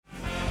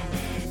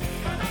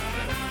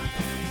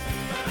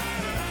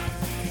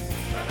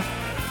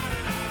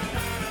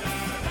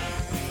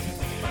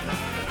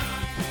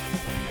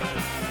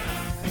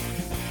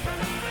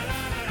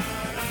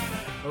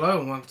Hello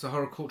and welcome to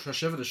Horror Culture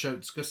Shiver, the show that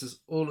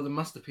discusses all of the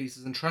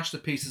masterpieces and trash the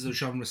pieces of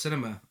genre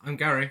cinema. I'm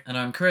Gary. And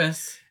I'm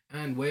Chris.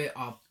 And we're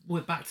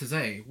back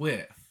today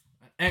with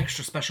an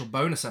extra special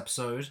bonus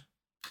episode.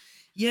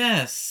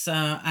 Yes,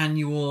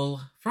 annual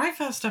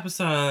FrightFest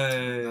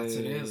episode. That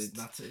it is.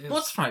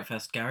 What's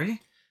FrightFest, Gary?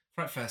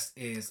 FrightFest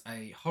is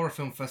a horror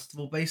film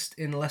festival based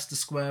in Leicester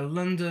Square,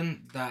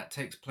 London, that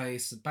takes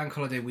place bank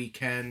holiday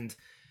weekend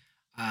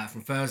from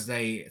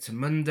Thursday to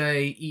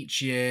Monday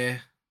each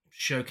year,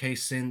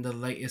 showcasing the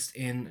latest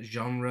in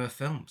genre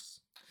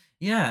films.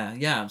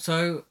 Yeah.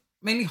 So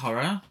mainly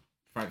horror,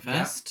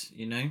 FrightFest,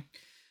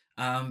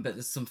 but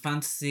there's some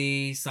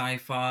fantasy,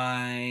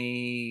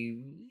 sci-fi,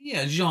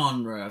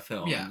 genre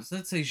films. Yeah.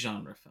 Let's say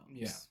genre films.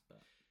 Yeah.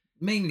 But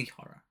mainly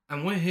horror.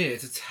 And we're here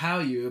to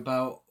tell you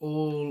about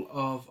all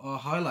of our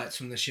highlights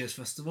from this year's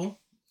festival.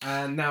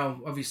 And now,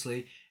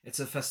 obviously,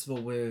 it's a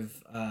festival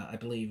with, I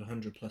believe,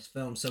 100 plus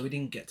films, so we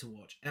didn't get to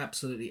watch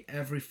absolutely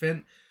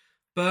everything.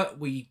 But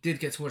we did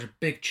get to watch a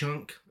big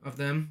chunk of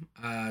them,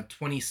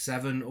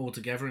 27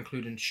 altogether,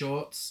 including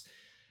shorts.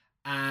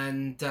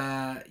 And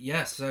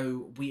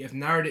so we have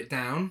narrowed it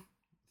down.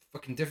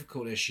 Fucking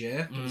difficult this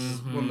year. This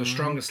is one of the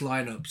strongest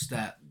lineups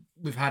that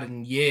we've had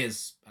in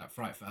years at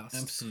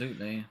FrightFest.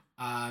 Absolutely.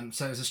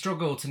 So it's a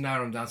struggle to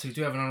narrow them down. So we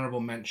do have an honourable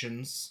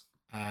mentions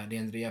at the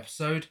end of the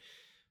episode.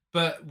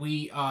 But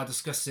we are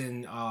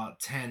discussing our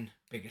 10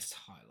 biggest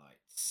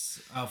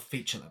highlights of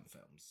feature-length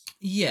films.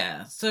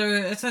 Yeah, so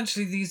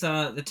essentially these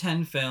are the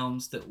 10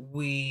 films that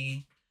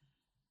we,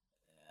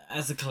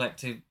 as a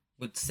collective,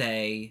 would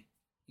say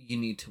you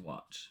need to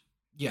watch.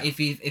 Yeah.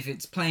 If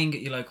it's playing at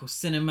your local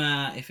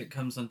cinema, if it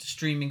comes onto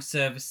streaming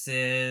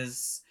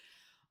services,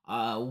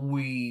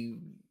 we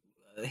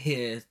are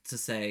here to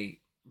say,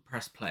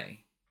 press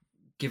play.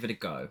 Give it a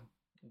go.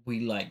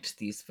 We liked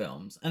these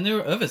films. And there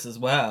are others as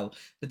well,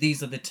 but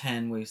these are the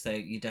 10 we say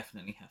you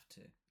definitely have to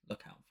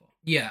look out for.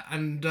 Yeah,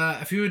 and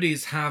a few of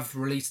these have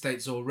release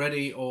dates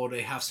already, or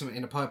they have something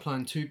in the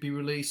pipeline to be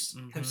released.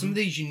 And some of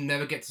these you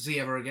never get to see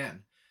ever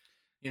again.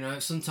 You know,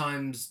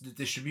 sometimes the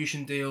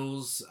distribution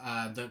deals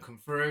don't come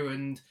through,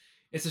 and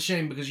it's a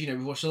shame because,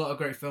 we've watched a lot of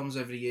great films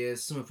over the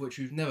years, some of which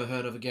we've never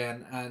heard of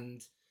again,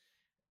 and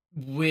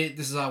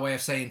this is our way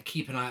of saying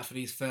keep an eye out for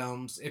these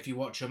films. If you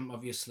watch them,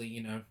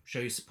 obviously, show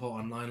your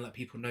support online, let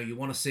people know you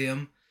want to see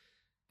them,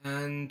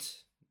 and,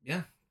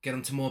 get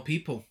them to more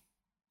people.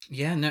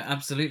 Yeah, no,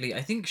 absolutely.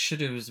 I think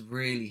Shudder has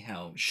really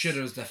helped.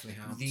 Shudder has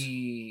definitely helped.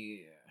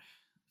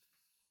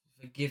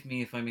 Forgive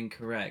me if I'm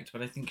incorrect,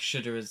 but I think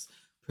Shudder has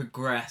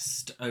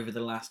progressed over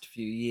the last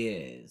few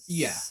years.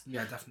 Yeah,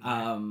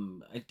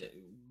 definitely.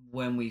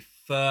 When we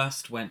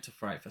first went to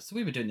FrightFest, so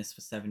we've been doing this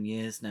for 7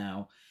 years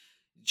now,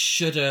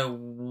 Shudder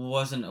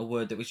wasn't a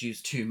word that was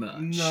used too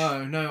much.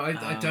 No,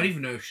 I don't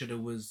even know if Shudder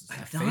was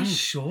a thing. I'm not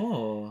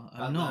sure.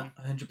 I'm not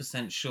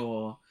 100%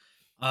 sure.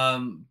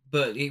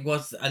 But it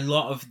was a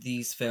lot of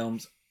these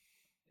films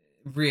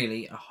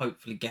really are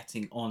hopefully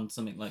getting on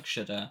something like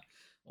Shudder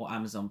or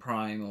Amazon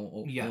Prime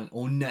or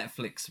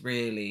Netflix,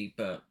 really.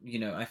 But,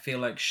 I feel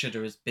like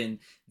Shudder has been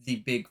the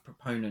big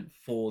proponent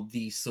for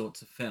these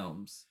sorts of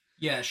films.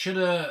 Yeah,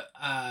 Shudder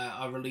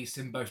are released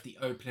in both the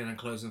opening and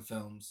closing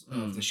films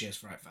of this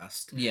year's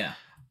FrightFest. Yeah.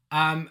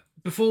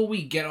 Before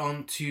we get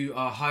on to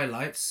our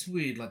highlights,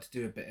 we'd like to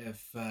do a bit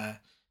of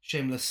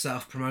shameless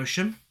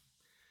self-promotion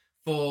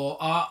for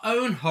our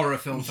own horror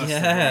film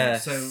festival.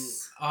 Yes. So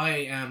I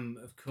am,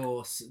 of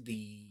course,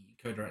 the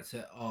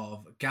co-director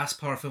of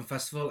Gasp Horror Film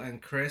Festival,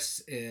 and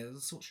Chris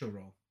is... What's your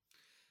role?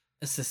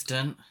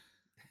 Assistant.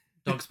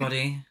 Dog's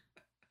body.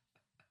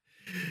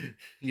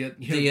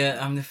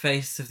 I'm the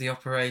face of the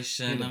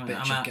operation.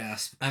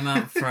 I'm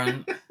out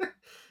front.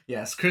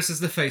 Yes, Chris is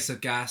the face of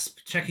Gasp,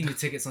 checking your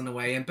tickets on the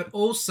way in, but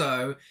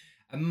also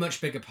a much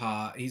bigger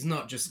part. He's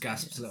not just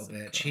Gasp's little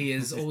bitch. He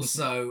is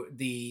also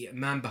the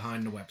man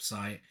behind the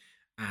website,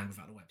 and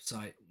without the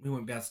website, we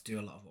wouldn't be able to do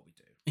a lot of what we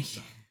do.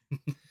 So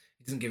he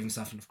doesn't give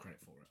himself enough credit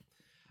for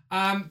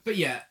it. But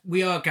yeah,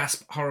 we are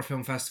Gasp Horror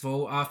Film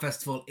Festival. Our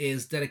festival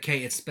is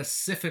dedicated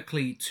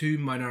specifically to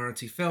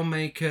minority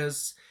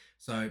filmmakers.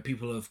 So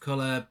people of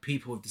colour,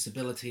 people with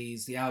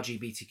disabilities, the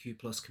LGBTQ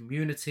plus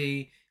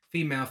community,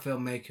 female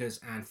filmmakers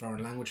and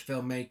foreign language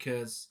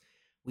filmmakers.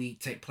 We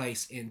take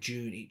place in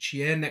June each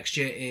year. Next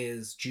year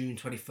is June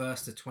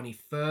 21st to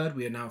 23rd.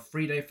 We are now a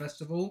 3-day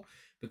festival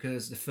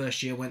because the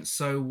first year went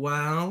so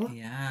well.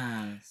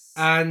 Yes.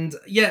 And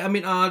yeah, I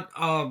mean,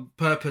 our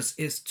purpose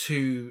is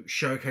to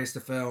showcase the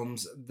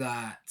films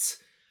that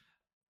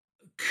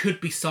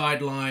could be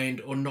sidelined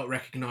or not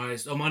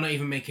recognised or might not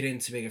even make it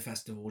into bigger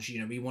festivals.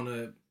 We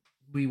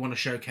want to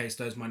showcase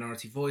those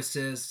minority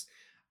voices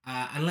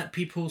and let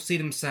people see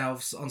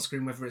themselves on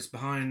screen, whether it's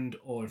behind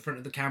or in front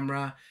of the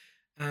camera.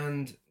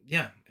 And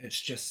yeah,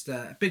 it's just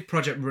a big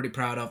project we're really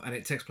proud of, and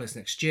it takes place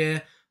next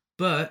year.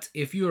 But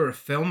if you're a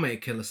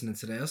filmmaker listening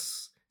to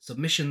this,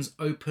 submissions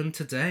open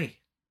today.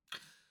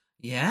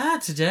 Yeah,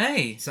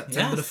 today.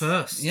 September the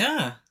 1st.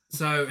 Yeah.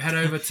 So head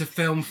over to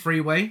Film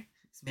Freeway.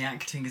 It's me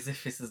acting as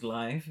if this is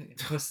live.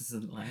 Of course this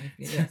isn't live.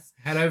 Yes.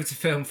 Head over to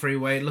Film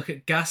Freeway, look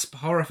at Gasp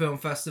Horror Film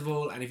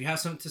Festival, and if you have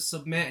something to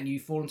submit and you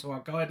fall into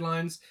our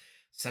guidelines,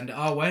 send it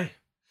our way.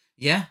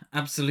 Yeah,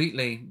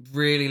 absolutely.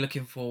 Really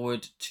looking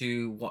forward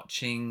to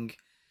watching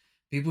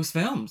people's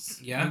films.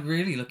 Yeah. I'm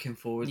really looking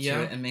forward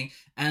to it.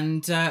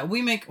 And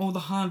we make all the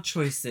hard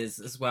choices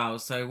as well.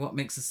 So what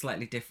makes us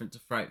slightly different to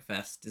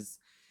FrightFest is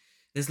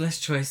there's less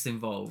choice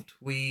involved.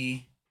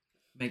 We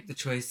make the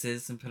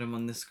choices and put them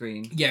on the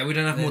screen. Yeah, we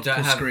don't have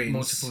multiple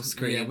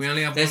screens. Yeah, we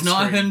only have There's one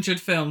not screen. 100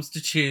 films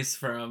to choose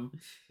from.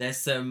 There's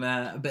some,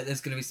 but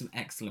there's going to be some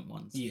excellent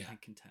ones. Yeah. I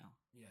can tell.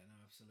 Yeah, no,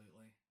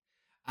 absolutely.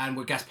 And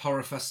we're Gasp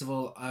Horror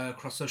Festival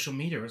across social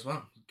media as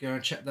well. Go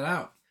and check that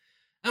out.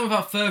 And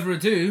without further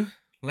ado,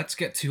 let's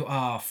get to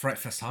our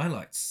FrightFest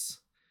highlights.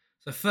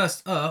 So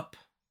first up,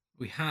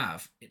 we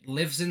have It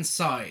Lives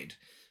Inside,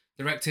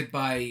 directed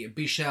by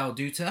Bishal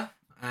Dutta.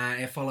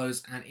 It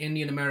follows an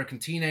Indian-American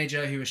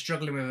teenager who is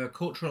struggling with her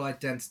cultural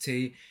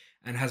identity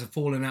and has a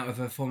falling out with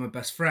her former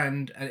best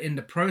friend, and in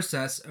the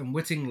process,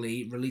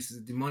 unwittingly releases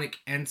a demonic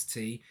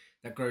entity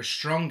that grows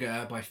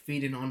stronger by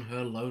feeding on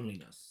her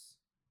loneliness.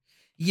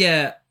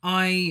 Yeah,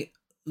 I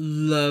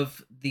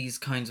love these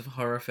kinds of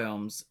horror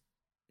films.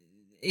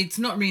 It's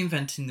not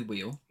reinventing the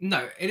wheel.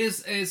 No,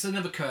 it's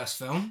another curse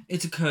film.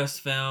 It's a curse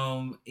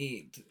film.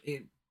 It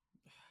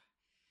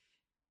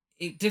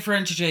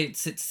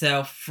differentiates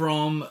itself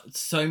from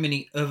so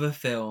many other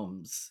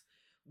films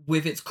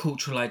with its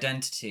cultural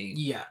identity.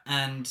 Yeah.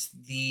 And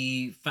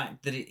the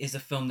fact that it is a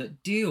film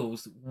that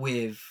deals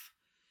with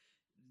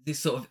this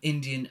sort of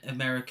Indian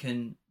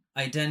American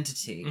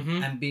identity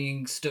and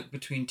being stuck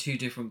between two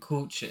different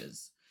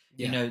cultures.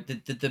 Yeah. You know,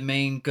 the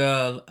main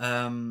girl,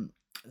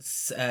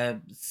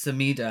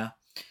 Samida,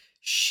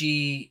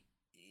 she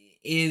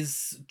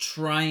is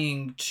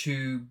trying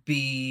to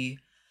be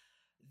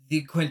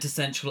the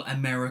quintessential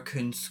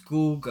American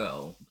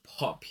schoolgirl,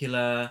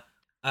 popular,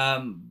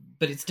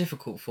 but it's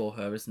difficult for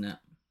her, isn't it?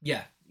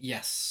 Yeah,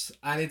 yes.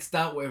 And it's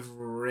dealt with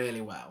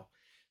really well.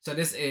 So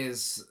this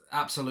is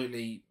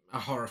absolutely a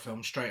horror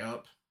film, straight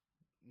up.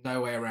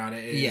 No way around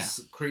it.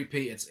 It's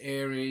creepy, it's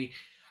eerie,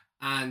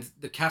 and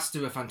the cast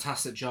do a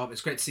fantastic job.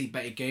 It's great to see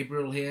Betty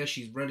Gabriel here.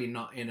 She's really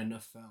not in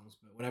enough films,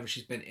 but whenever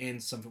she's been in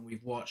something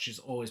we've watched, she's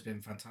always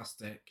been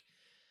fantastic.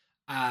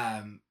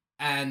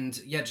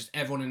 And yeah, just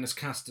everyone in this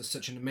cast does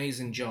such an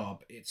amazing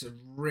job. It's a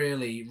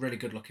really, really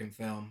good looking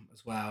film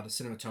as well. The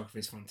cinematography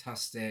is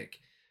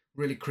fantastic.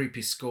 Really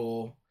creepy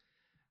score.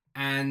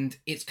 And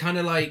it's kind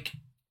of like,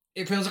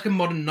 it feels like a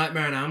modern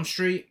Nightmare on Elm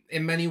Street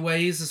in many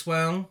ways as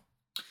well.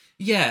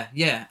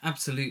 Yeah,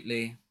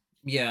 absolutely.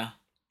 Yeah.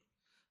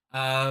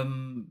 I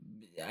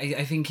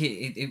think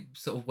it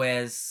sort of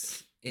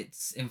wears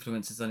its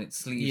influences on its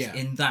sleeves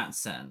in that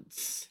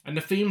sense. And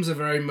the themes are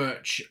very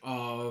much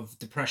of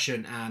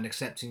depression and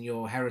accepting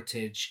your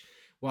heritage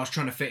whilst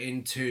trying to fit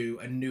into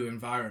a new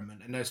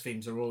environment. And those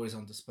themes are always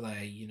on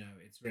display. You know,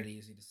 it's really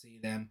easy to see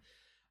them.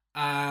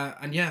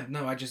 And yeah,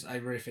 no, I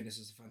really think this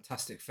is a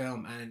fantastic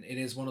film. And it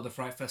is one of the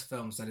FrightFest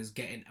films that is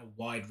getting a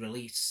wide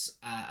release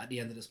at the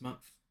end of this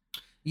month.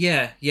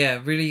 Yeah,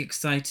 really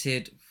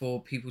excited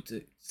for people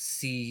to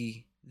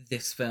see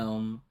this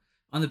film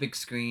on the big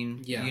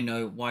screen. Yeah. You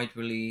know, wide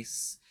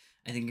release.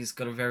 I think it's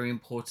got a very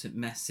important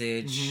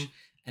message.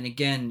 And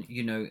again,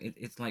 you know,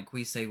 it's like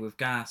we say with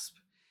Gasp,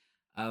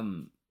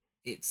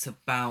 it's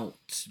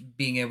about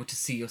being able to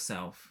see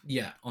yourself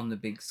on the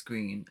big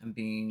screen and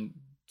being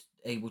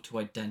able to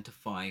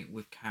identify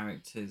with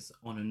characters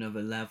on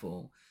another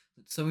level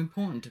that's so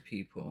important to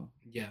people.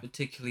 Yeah.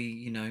 Particularly,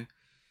 you know,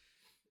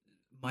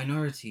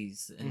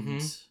 minorities and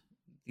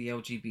the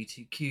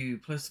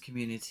LGBTQ plus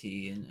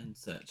community and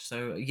such.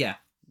 So yeah,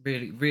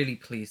 really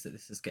pleased that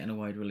this is getting a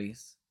wide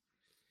release.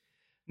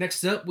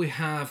 Next up, we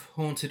have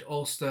Haunted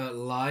Ulster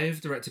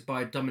Live, directed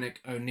by Dominic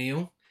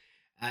O'Neill.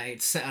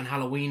 It's set on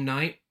Halloween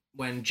night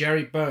when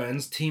Jerry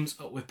Burns teams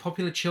up with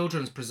popular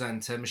children's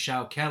presenter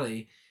Michelle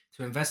Kelly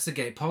to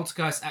investigate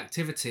poltergeist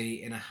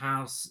activity in a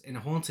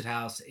haunted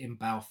house in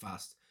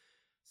Belfast.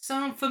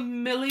 Sound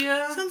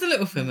familiar? Sounds a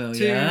little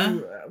familiar.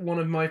 To one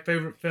of my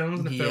favourite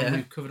films, and a film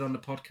we've covered on the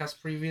podcast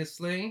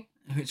previously.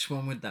 Which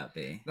one would that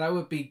be? That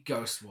would be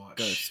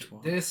Ghostwatch.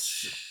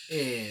 This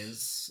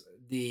is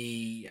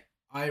the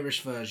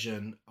Irish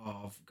version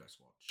of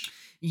Ghostwatch.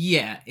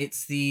 Yeah,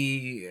 it's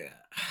the...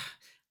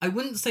 I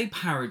wouldn't say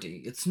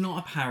parody. It's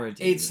not a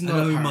parody. It's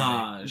not an a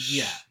homage.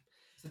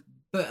 Yeah.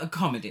 But a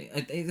comedy.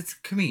 It's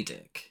a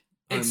comedic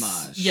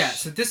homage. Yeah,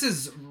 so this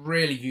is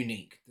really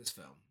unique, this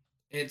film.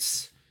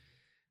 It's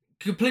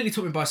completely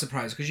took me by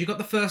surprise because you got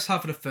the first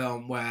half of the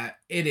film where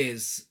it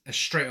is a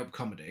straight up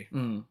comedy.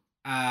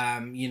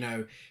 You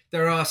know,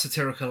 there are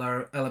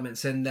satirical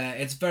elements in there.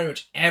 It's very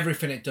much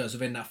everything it does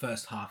within that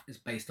first half is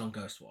based on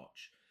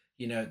Ghostwatch.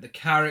 You know, the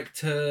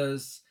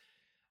characters,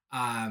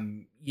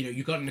 you know,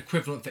 you got an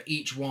equivalent for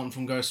each one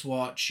from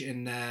Ghostwatch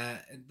in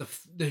there.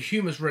 The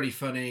humor's really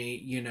funny.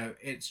 You know,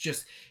 it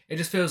just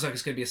feels like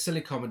it's going to be a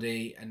silly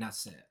comedy and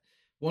that's it.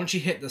 Once you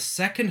hit the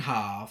second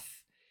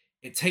half,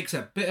 it takes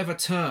a bit of a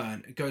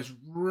turn. It goes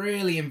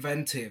really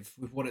inventive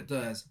with what it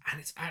does, and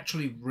it's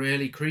actually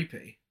really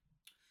creepy.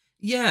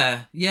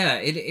 Yeah,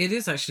 it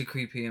is actually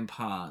creepy in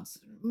parts,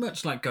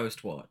 much like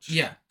Ghostwatch.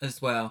 Yeah.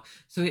 As well.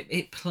 So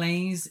it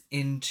plays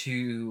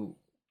into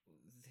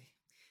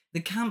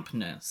the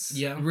campness,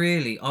 Yeah.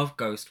 really, of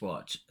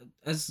Ghostwatch.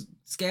 As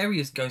scary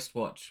as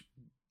Ghostwatch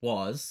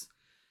was,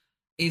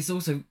 it's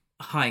also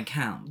high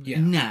camp. Yeah.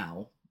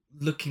 Now,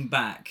 looking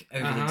back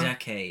over the Uh-huh.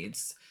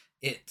 decades,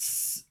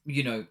 it's,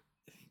 you know,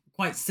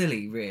 quite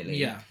silly, really.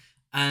 Yeah.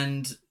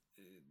 And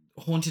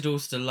Haunted or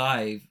Still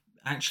Alive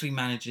actually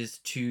manages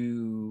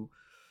to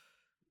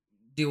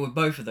deal with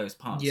both of those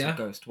parts Yeah. of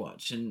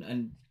Ghostwatch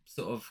and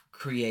sort of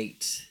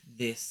create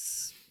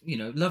this, you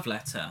know, love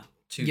letter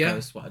to Yeah.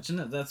 Ghostwatch. And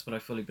that's what I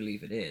fully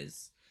believe it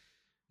is.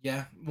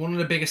 Yeah. One of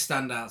the biggest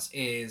standouts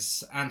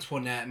is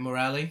Antoinette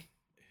Morelli,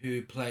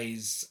 who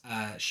plays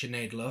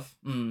Sinead Love.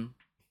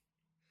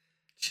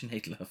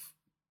 Sinead Love.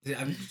 Do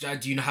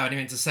you have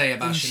anything to say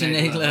about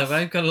Sinead Love?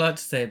 I've got a lot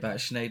to say about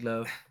Sinead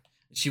Love.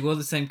 She wore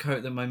the same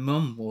coat that my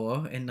mum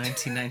wore in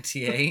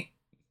 1998.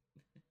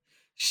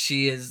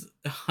 She is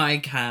high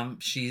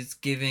camp. She's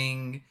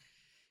giving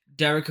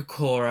Derek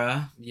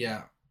Acora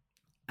Yeah.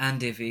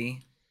 and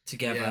Ivy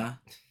together.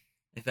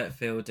 Yvette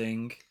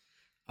Fielding.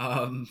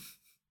 And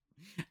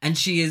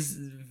she is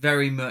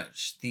very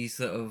much the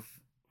sort of,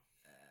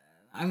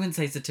 I wouldn't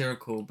say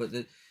satirical, but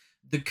the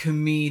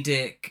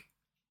comedic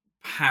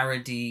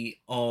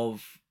parody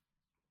of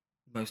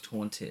Most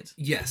Haunted.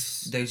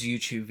 Yes. Those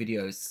YouTube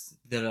videos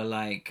that are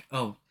like,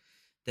 oh,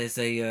 there's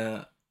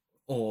a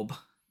orb.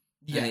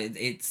 Yeah. And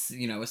it's,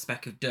 you know, a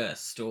speck of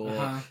dust,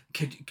 or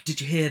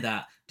did you hear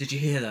that? Did you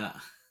hear that?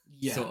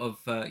 Yeah. Sort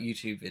of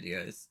YouTube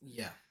videos.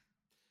 Yeah.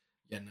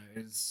 Yeah, no,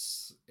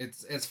 it's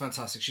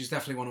fantastic. She's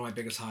definitely one of my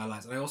biggest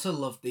highlights. And I also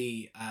love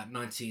the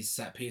 90s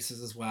set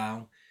pieces as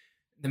well.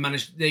 They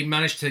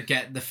managed to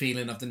get the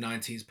feeling of the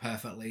 90s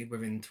perfectly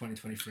within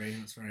 2023.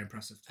 That's very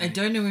impressive. I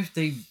don't know if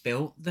they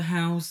built the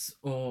house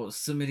or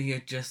somebody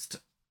had just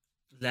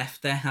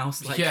left their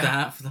house like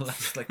that for the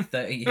last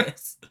 30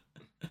 years.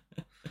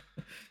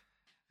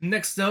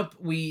 Next up,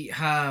 we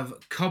have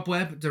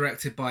Cobweb,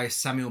 directed by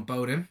Samuel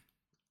Bowden.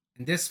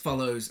 And this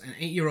follows an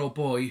 8-year-old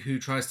boy who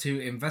tries to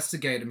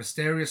investigate the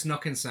mysterious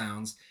knocking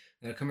sounds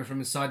that are coming from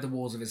inside the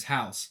walls of his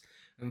house,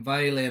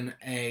 unveiling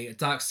a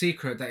dark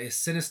secret that his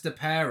sinister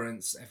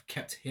parents have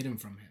kept hidden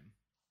from him.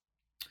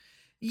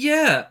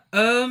 Yeah,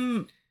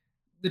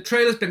 the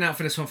trailer's been out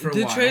for this one for a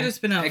while. The trailer's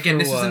been out Again,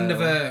 for a while. Again, this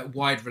is another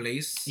wide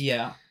release.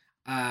 Yeah.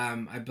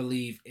 I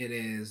believe it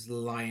is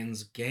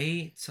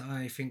Lionsgate,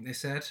 I think they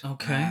said.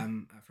 Okay.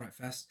 At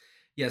FrightFest.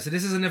 Yeah, so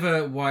this is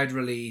another wide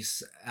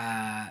release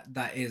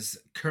that is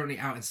currently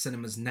out in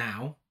cinemas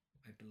now,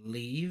 I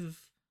believe,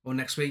 or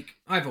next week.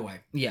 Either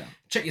way. Yeah.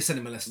 Check your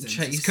cinema listings.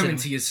 It's coming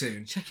to you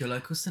soon. Check your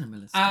local cinema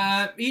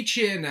listings. Each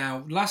year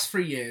now, last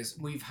 3 years,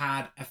 we've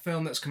had a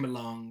film that's come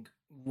along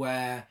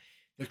where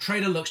the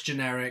trailer looks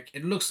generic.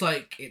 It looks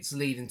like it's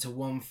leading to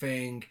one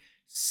thing.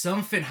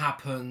 Something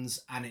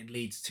happens and it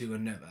leads to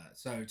another.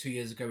 So 2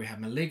 years ago we had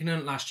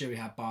Malignant. Last year we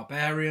had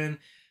Barbarian.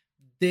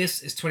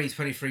 This is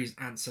 2023's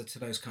answer to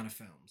those kind of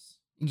films.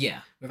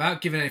 Yeah.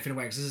 Without giving anything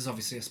away, because this is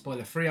obviously a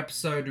spoiler-free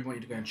episode, we want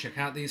you to go and check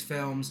out these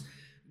films.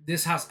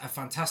 This has a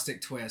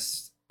fantastic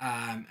twist,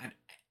 and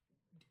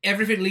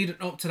everything leading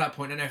up to that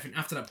point and everything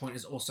after that point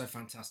is also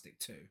fantastic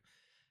too.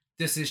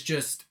 This is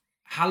just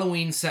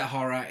Halloween set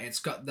horror. It's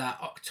got that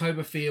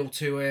October feel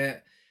to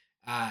it.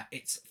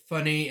 It's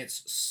funny,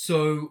 it's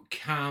so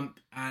camp,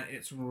 and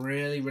it's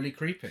really, really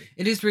creepy.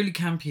 It is really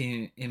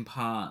campy in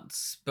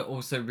parts, but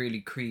also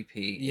really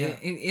creepy. Yeah.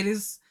 It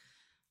is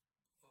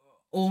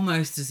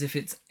almost as if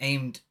it's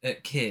aimed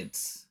at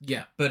kids.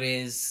 Yeah. But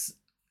is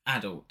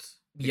adult.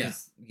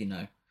 Because, you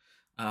know,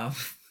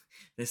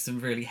 there's some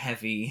really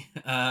heavy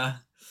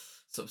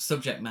sort of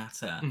subject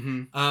matter.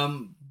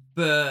 Mm-hmm.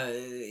 But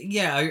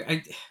yeah,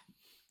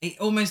 it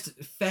almost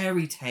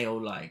fairy tale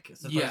like, I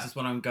suppose is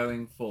what I'm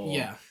going for.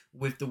 Yeah.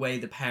 With the way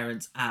the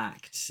parents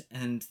act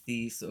and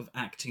the sort of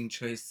acting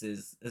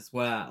choices as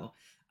well.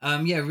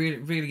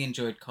 Really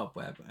enjoyed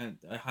Cobweb.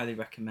 I highly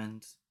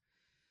recommend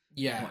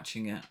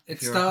watching it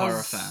if you're a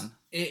horror fan.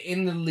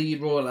 In the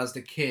lead role as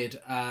the kid,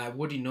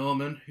 Woody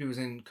Norman, who was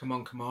in Come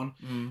On, Come On,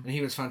 and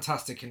he was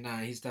fantastic in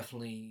that. He's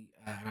definitely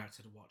an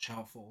actor to watch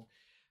out for.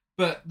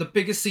 But the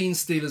biggest scene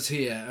stealers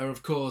here are,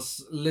 of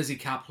course, Lizzie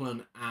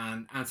Kaplan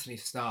and Anthony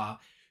Starr,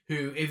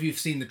 who, if you've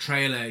seen the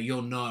trailer,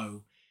 you'll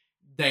know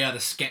they are the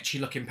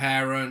sketchy-looking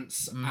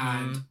parents,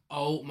 and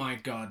oh my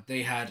god,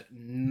 they had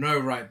no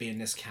right being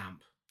this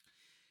camp.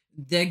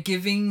 They're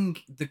giving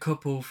the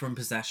couple from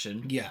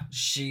Possession. Yeah.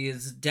 She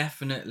is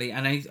definitely,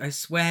 and I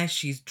swear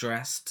she's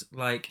dressed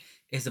like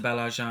Isabelle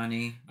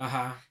Adjani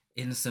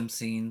in some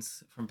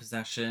scenes from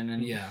Possession,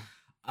 and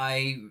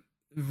I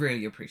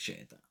really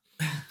appreciate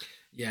that.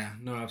 Yeah,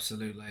 no,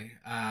 absolutely.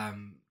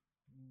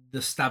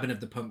 The stabbing of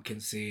the pumpkin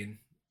scene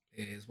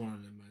is one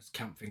of the most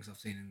camp things I've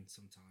seen in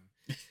some time.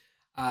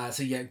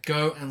 So yeah,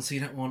 go and see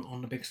that one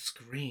on the big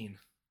screen.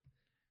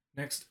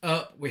 Next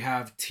up, we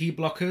have T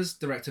Blockers,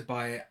 directed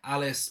by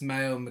Alice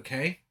Mayo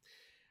McKay.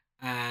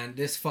 And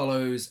this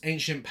follows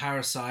ancient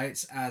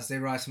parasites as they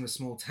rise from a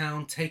small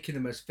town, taking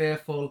the most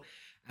fearful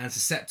and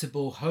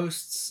susceptible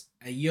hosts.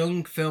 A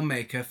young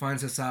filmmaker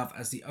finds herself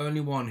as the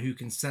only one who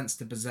can sense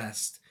the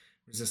possessed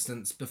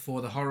resistance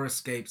before the horror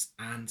escapes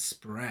and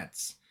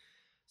spreads.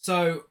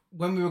 So,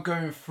 when we were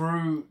going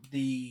through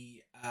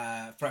the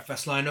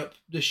FrightFest lineup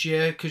this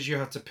year, because you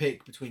had to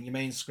pick between your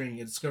main screen and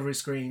your discovery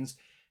screens,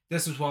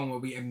 this was one where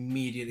we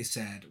immediately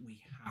said,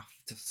 we have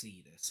to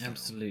see this film.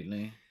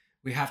 Absolutely.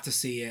 We have to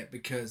see it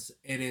because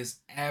it is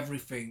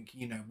everything,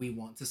 we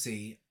want to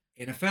see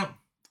in a film.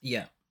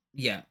 Yeah.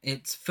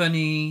 It's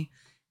funny,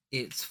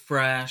 it's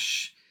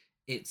fresh,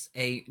 it's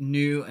a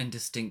new and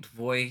distinct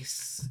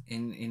voice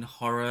in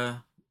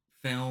horror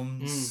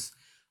films.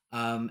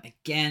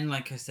 Again,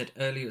 like I said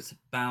earlier, it's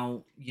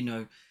about,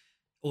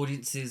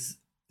 audiences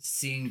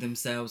seeing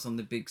themselves on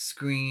the big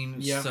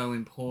screen, so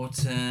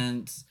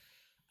important.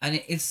 And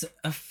it's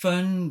a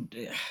fun,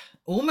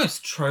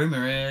 almost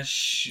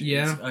trauma-ish.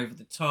 Yeah. It's over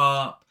the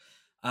top.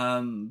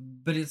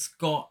 But it's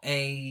got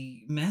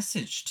a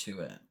message to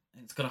it.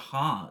 It's got a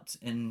heart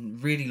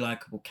and really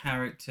likable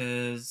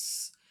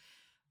characters.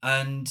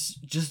 And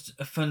just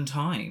a fun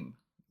time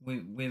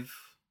with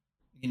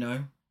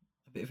a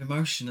bit of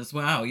emotion as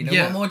well.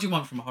 What more do you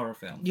want from a horror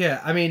film? Yeah,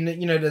 I mean,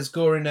 there's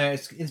gore in there.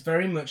 It's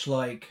very much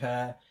like,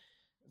 I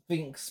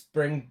think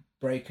Spring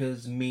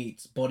Breakers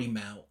meets Body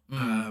Melt.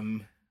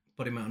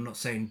 Body Melt, I'm not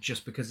saying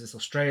just because it's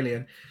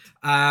Australian,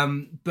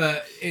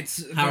 but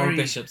it's Harold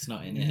Bishop's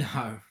not in it.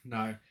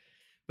 No,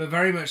 but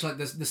very much like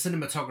the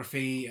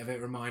cinematography of it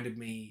reminded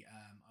me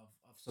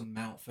of some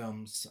Melt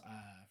films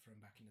from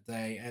back in the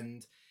day,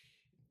 and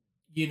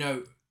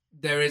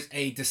there is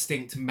a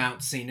distinct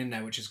Melt scene in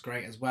there, which is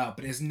great as well.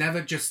 But it's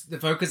never just the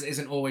focus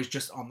isn't always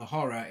just on the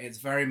horror. It's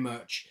very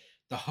much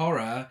the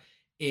horror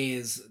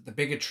is the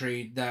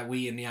bigotry that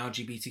we in the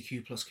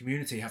LGBTQ plus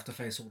community have to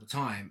face all the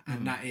time,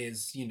 and that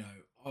is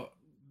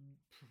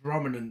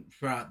prominent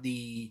throughout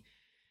the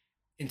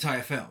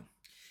entire film.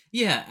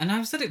 Yeah, and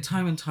I've said it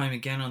time and time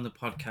again on the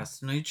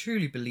podcast, and I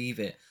truly believe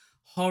it.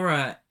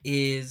 Horror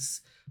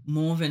is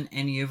more than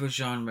any other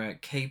genre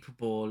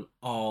capable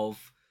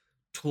of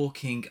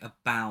talking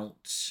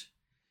about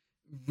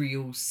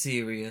real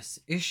serious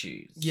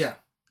issues. Yeah.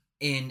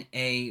 In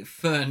a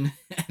fun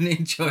and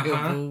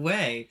enjoyable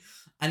way.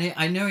 And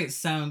I know it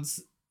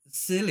sounds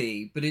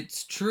silly, but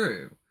it's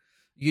true.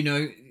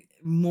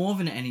 More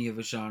than any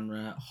other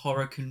genre,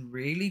 horror can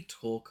really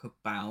talk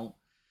about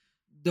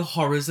the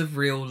horrors of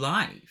real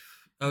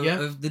life,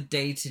 of the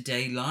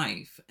day-to-day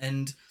life.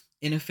 And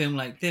in a film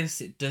like this,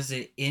 it does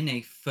it in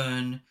a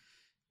fun,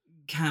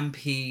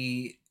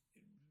 campy,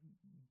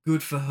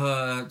 good for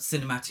her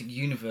cinematic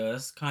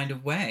universe kind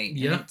of way.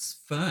 Yeah. And it's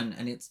fun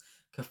and it's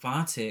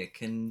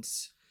cathartic and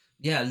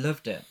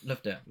loved it.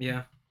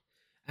 Yeah.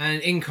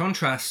 And in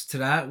contrast to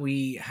that,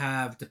 we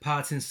have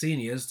Departing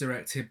Seniors,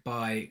 directed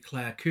by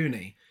Claire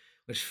Cooney,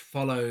 which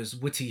follows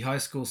witty high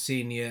school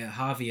senior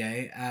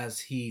Javier as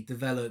he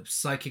develops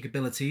psychic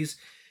abilities,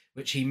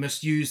 which he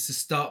must use to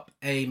stop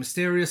a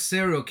mysterious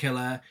serial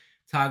killer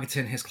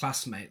targeting his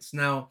classmates.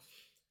 Now,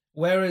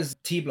 whereas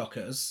T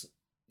Blockers,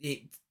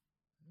 it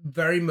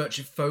very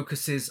much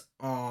focuses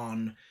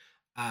on,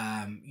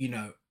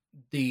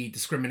 the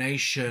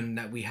discrimination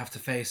that we have to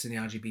face in the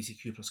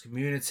LGBTQ plus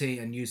community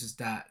and uses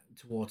that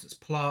towards its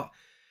plot.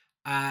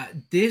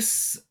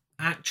 This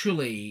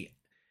actually,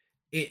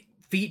 it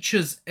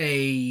features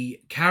a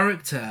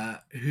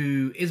character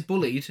who is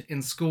bullied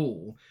in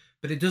school,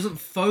 but it doesn't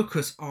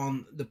focus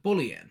on the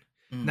bullying.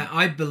 Now,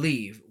 I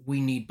believe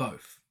we need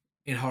both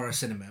in horror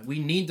cinema. We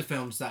need the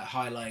films that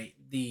highlight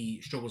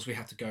the struggles we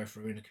have to go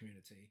through in a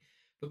community,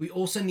 but we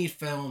also need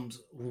films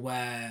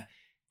where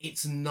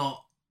it's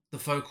not the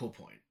focal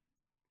point,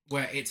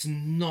 where it's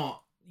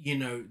not,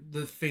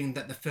 the thing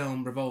that the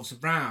film revolves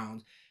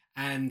around.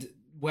 And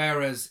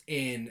whereas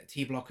in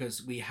T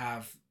Blockers, we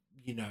have,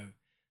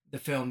 the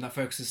film that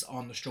focuses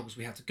on the struggles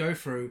we have to go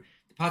through,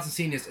 Departing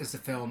Seniors is the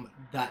film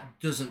that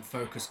doesn't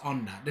focus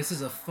on that. This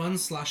is a fun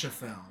slasher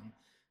film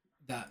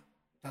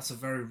that's a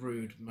very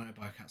rude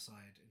motorbike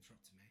outside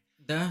interrupting me.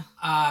 Yeah.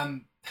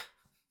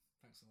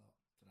 Thanks a lot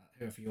for that,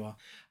 whoever you are.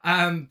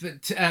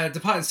 But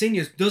Departing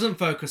Seniors doesn't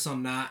focus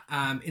on that.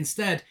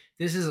 Instead,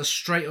 this is a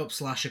straight up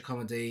slasher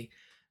comedy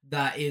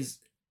that is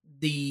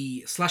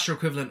the slasher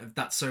equivalent of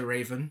That's So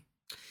Raven.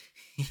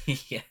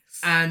 Yes.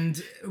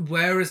 And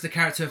whereas the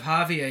character of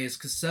Javier is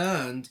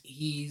concerned,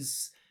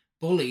 he's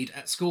bullied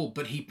at school,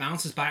 but he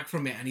bounces back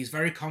from it and he's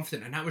very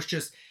confident. And that was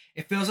just,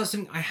 it feels like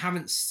something I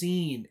haven't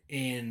seen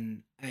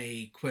in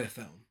a queer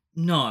film.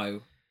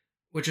 No.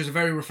 Which is a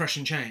very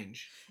refreshing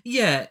change.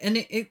 Yeah, and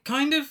it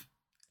kind of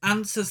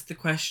answers the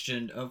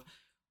question of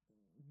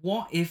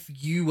what if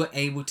you were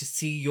able to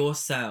see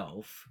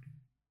yourself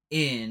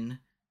in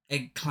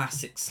a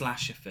classic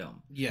slasher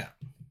film? Yeah.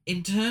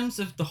 In terms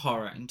of the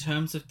horror, in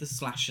terms of the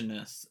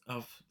slasherness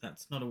of,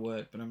 that's not a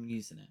word, but I'm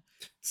using it,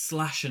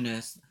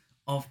 slasherness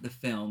of the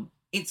film,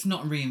 it's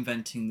not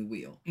reinventing the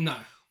wheel. No.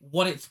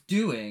 What it's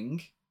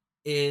doing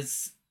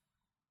is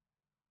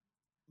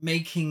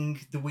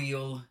making the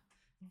wheel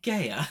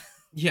gayer.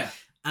 Yeah.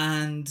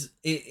 And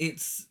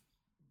it's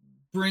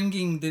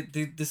bringing the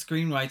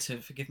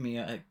screenwriter, forgive me,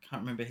 I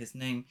can't remember his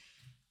name.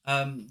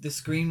 The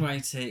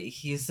screenwriter,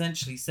 he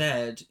essentially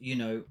said,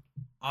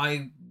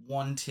 I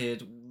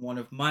wanted one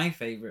of my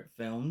favorite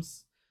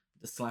films,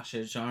 the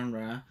slasher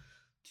genre,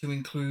 to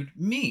include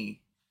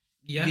me,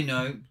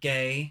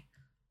 gay,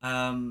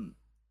 in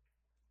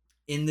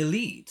the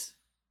lead,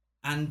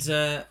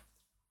 and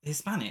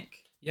Hispanic.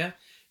 Yeah.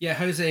 Yeah,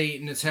 Jose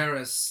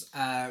Notaras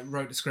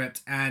wrote the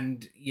script,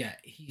 and yeah,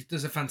 he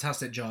does a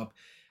fantastic job.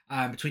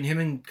 Between him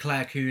and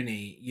Claire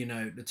Cooney,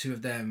 the two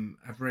of them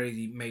have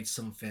really made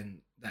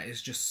something that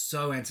is just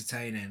so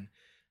entertaining,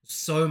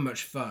 so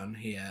much fun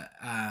here.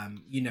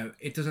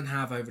 It doesn't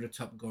have over the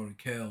top gory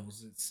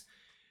kills.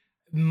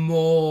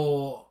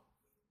 More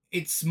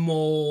it's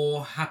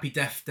more Happy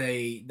Death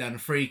Day than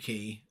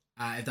Freaky,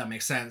 if that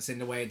makes sense, in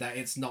the way that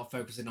it's not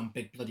focusing on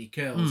big bloody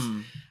kills.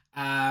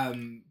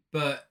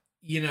 But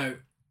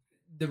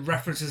the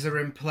references are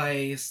in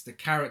place, the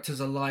characters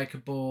are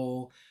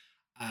likable,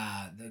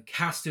 the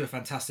cast do a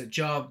fantastic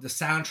job, the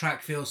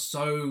soundtrack feels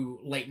so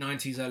late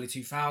 90s, early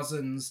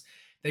 2000s.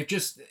 They've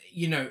just,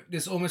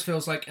 this almost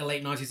feels like a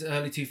late 90s,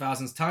 early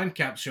 2000s time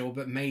capsule,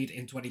 but made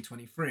in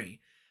 2023.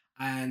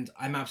 And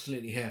I'm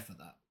absolutely here for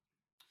that.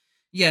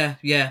 Yeah,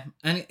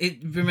 and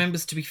it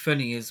remembers to be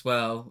funny as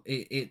well.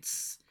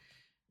 It's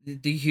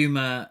the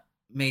humor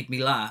made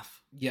me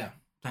laugh. Yeah,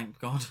 thank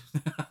God,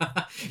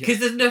 because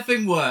there's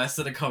nothing worse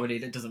than a comedy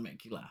that doesn't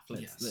make you laugh.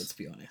 Let's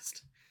be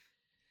honest.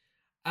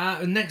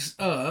 Next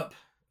up,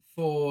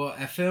 for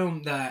a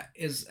film that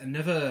is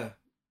another,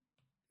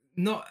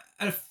 not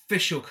an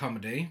official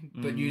comedy,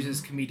 but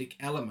uses comedic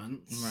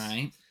elements,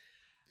 right?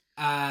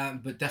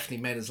 But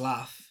definitely made us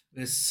laugh.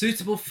 There's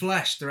Suitable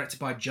Flesh, directed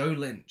by Joe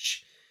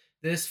Lynch.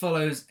 This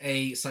follows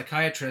a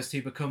psychiatrist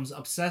who becomes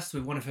obsessed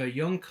with one of her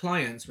young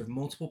clients with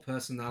multiple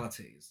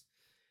personalities.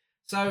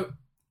 So,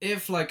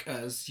 if, like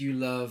us, you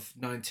love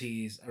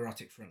 90s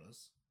erotic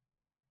thrillers.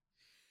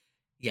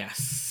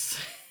 Yes.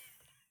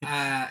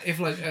 If,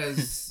 like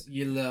us,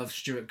 you love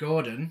Stuart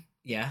Gordon.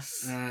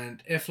 Yes.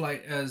 And if,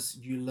 like us,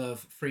 you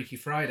love Freaky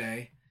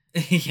Friday.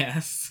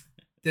 Yes.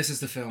 This is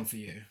the film for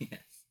you.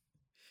 Yes.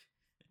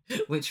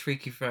 Which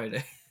Freaky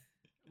Friday?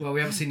 Well,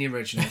 we haven't seen the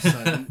original,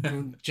 so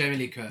Jamie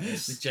Lee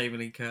Curtis. The Jamie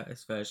Lee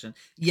Curtis version.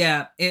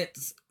 Yeah,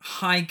 it's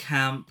high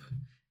camp.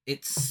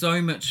 It's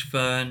so much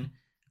fun.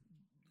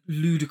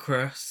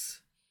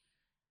 Ludicrous.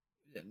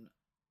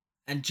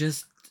 And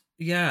just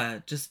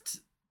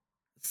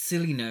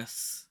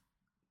silliness.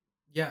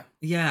 Yeah.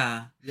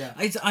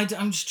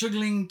 I'm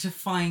struggling to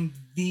find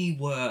the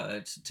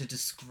word to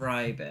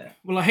describe it.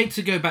 Well, I hate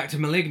to go back to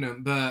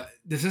Malignant, but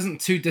this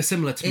isn't too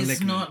dissimilar to Malignant.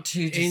 It's not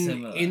too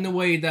dissimilar. In the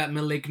way that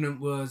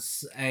Malignant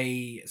was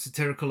a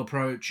satirical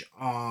approach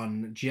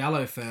on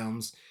giallo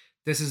films,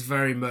 this is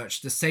very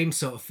much the same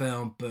sort of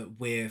film, but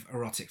with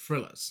erotic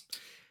thrillers.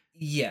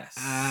 Yes.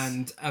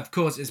 And, of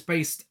course, it's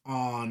based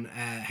on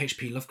a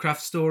H.P.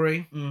 Lovecraft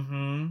story.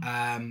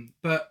 Mm-hmm.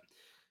 But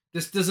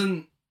this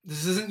isn't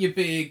your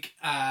big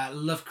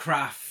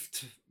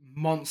Lovecraft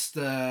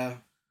monster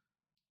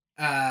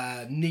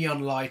neon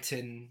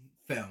lighting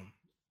film,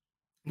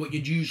 what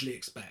you'd usually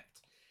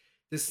expect.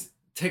 This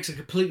takes a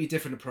completely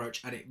different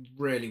approach, and it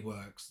really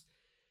works.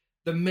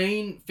 The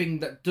main thing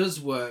that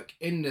does work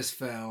in this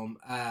film,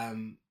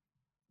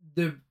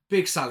 the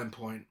big selling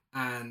point,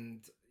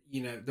 and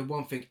the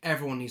one thing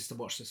everyone needs to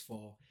watch this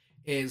for,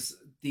 is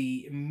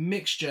the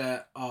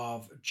mixture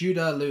of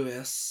Judah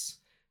Lewis,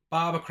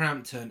 Barbara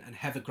Crampton, and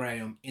Heather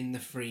Graham in the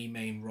three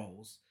main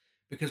roles.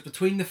 Because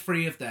between the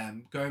three of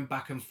them, going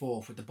back and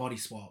forth with the body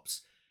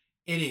swaps,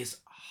 it is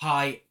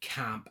high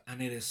camp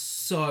and it is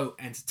so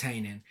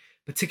entertaining.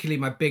 Particularly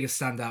my biggest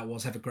standout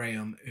was Heather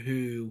Graham,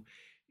 who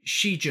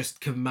she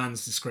just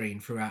commands the screen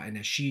throughout in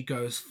this. She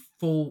goes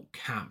full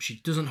camp. She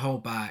doesn't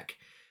hold back.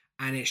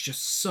 And it's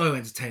just so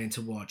entertaining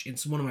to watch.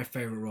 It's one of my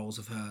favourite roles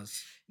of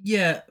hers.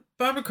 Yeah,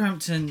 Barbara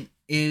Crampton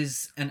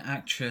is an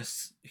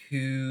actress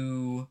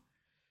who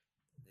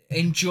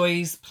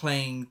enjoys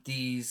playing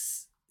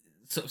these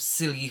sort of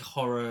silly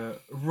horror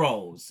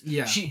roles.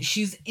 Yeah.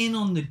 She's in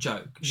on the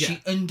joke. Yeah.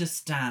 She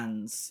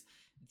understands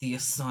the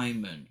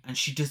assignment and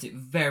she does it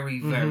very,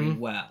 very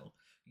well.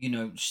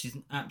 She's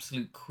an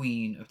absolute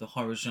queen of the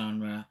horror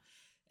genre.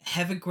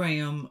 Heather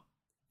Graham,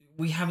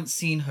 we haven't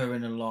seen her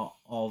in a lot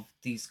of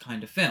these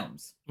kind of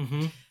films.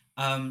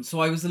 So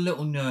I was a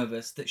little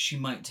nervous that she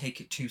might take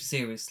it too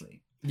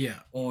seriously. Yeah.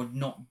 Or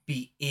not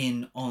be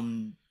in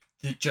on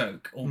the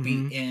joke or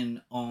be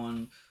in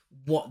on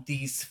what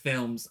these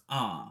films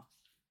are.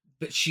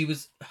 But she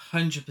was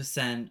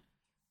 100%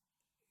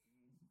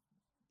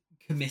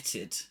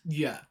 committed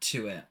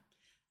to it.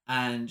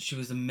 And she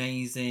was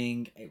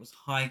amazing. It was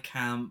high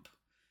camp,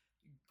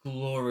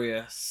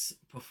 glorious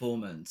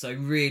performance. I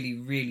really,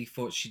 really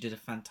thought she did a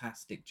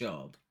fantastic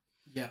job.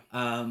 Yeah.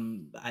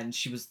 And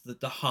she was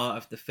the heart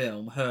of the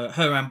film. Her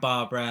and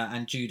Barbara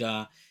and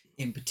Judah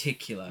in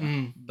particular.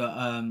 Mm. But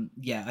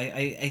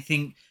I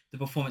think the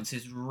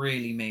performances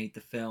really made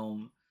the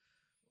film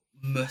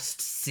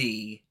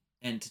must-see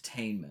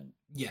entertainment.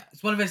 Yeah.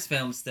 It's one of those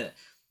films that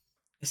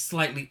is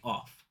slightly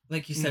off.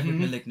 Like you said with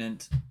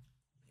Malignant,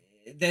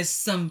 there's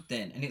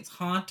something, and it's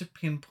hard to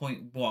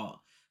pinpoint what,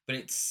 but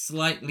it's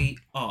slightly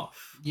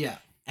off. Yeah.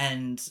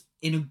 And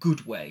in a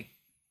good way.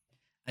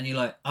 And you're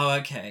like, oh,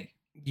 okay.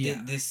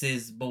 Yeah. This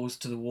is balls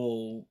to the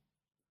wall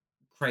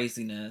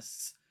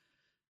craziness,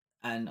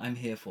 and I'm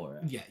here for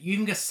it. Yeah, you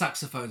even get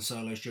saxophone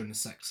solos during the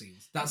sex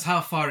scenes. That's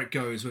how far it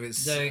goes with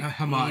its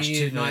homage to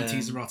even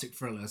 90s erotic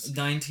thrillers.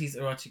 90s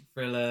erotic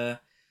thriller,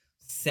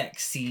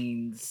 sex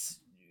scenes.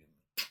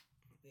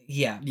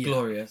 Yeah,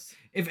 glorious.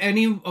 If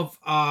any of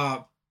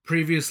our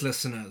previous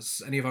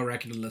listeners, any of our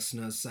regular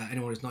listeners,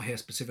 anyone who's not here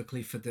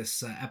specifically for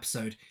this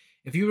episode,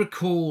 if you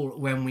recall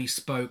when we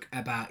spoke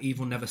about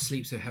Evil Never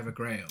Sleeps with Heather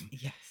Graham,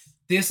 yes,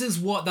 this is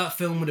what that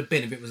film would have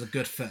been if it was a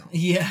good film.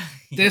 Yeah.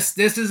 This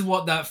is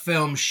what that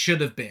film should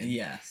have been.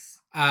 Yes.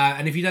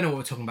 And if you don't know what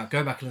we're talking about,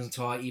 go back and listen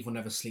to our Evil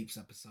Never Sleeps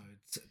episode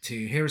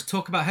to hear us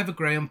talk about Heather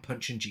Graham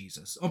punching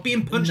Jesus. Or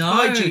being punched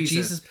by Jesus.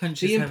 Jesus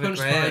punches being Heather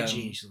punched Graham. by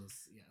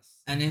Jesus, yes.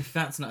 And if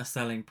that's not a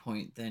selling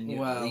point, then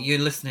you're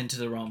listening to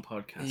the wrong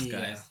podcast,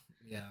 guys.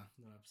 Yeah,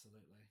 no,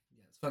 absolutely.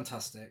 Yeah, it's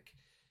fantastic.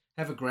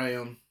 Heather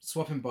Graham,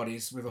 swapping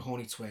bodies with a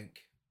horny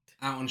twink,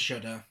 out on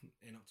Shudder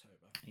in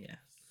October. Yes.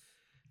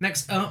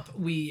 Next up,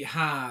 we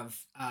have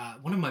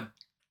one of my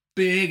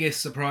biggest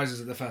surprises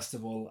at the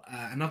festival,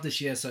 and of this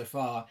year so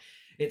far.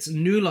 It's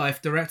New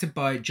Life, directed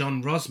by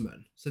John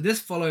Rosman. So this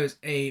follows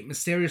a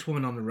mysterious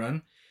woman on the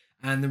run,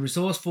 and the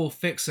resourceful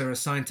fixer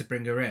assigned to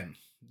bring her in.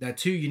 They're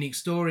two unique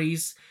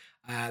stories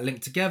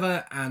linked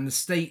together, and the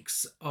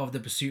stakes of the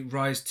pursuit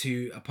rise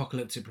to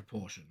apocalyptic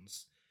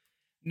proportions.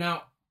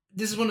 Now,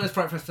 this is one of those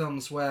FrightFest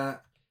films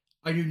where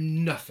I knew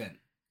nothing,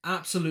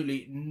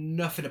 absolutely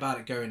nothing about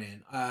it going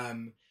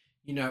in.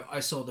 I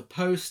saw the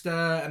poster,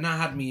 and that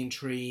had me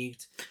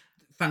intrigued.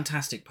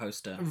 Fantastic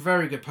poster.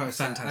 Very good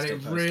poster. Fantastic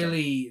and it poster.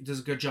 really does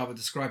a good job of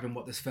describing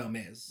what this film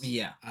is.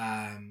 Yeah.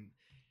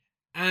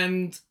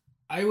 And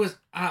I was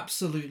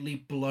absolutely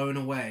blown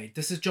away.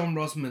 This is John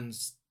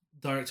Rosman's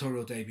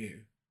directorial debut.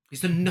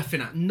 He's done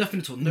nothing at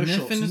all. No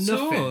shorts.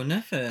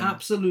 Nothing.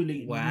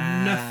 Absolutely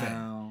wow.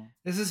 nothing.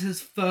 This is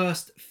his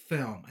first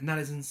film, and that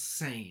is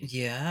insane.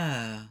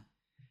 Yeah.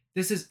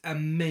 This is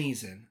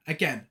amazing.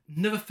 Again,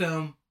 another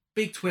film,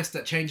 big twist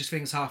that changes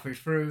things halfway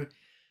through.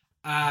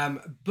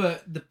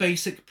 But the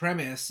basic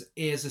premise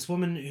is this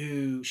woman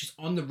who, she's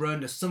on the run,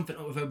 there's something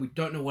up with her, we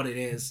don't know what it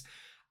is.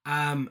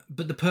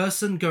 But the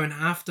person going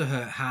after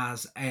her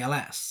has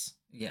ALS.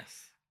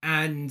 Yes.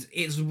 And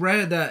it's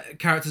rare that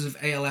characters of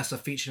ALS are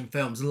featured in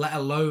films, let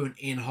alone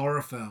in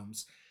horror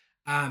films.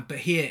 But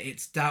here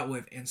it's dealt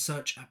with in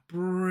such a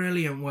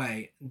brilliant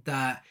way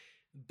that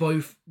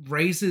both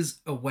raises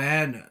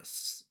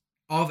awareness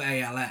of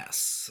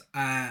ALS.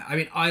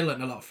 I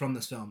learned a lot from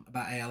this film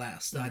about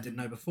ALS that I didn't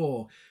know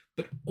before,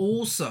 but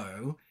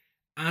also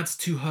adds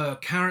to her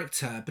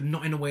character, but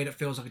not in a way that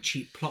feels like a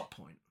cheap plot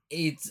point.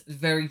 It's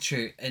very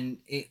true, and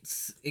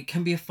it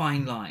can be a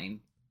fine line.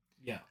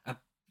 Yeah.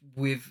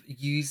 With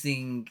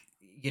using,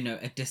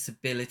 a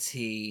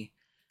disability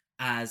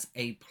as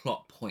a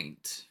plot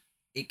point,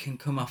 it can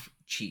come off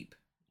cheap.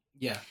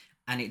 Yeah.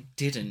 And it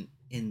didn't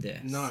in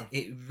this. No.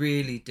 It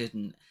really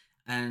didn't.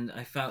 And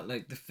I felt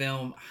like the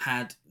film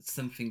had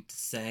something to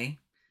say.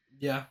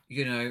 Yeah.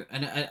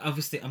 And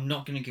obviously I'm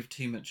not going to give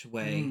too much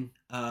away.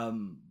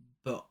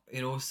 But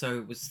it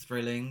also was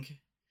thrilling.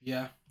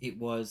 Yeah. It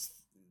was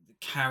the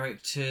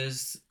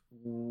characters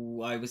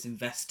I was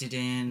invested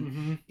in.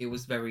 Mm-hmm. It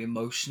was very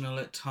emotional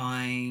at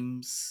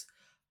times.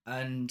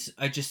 And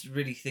I just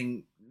really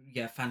think,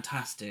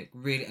 fantastic.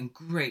 Really, and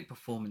great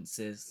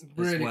performances as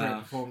well. Great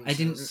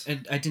performances.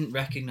 I didn't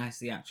recognise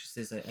the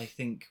actresses. I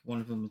think one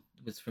of them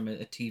was from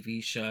a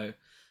TV show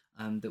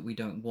that we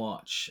don't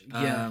watch.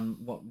 Yeah.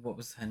 What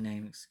was her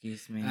name?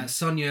 Excuse me.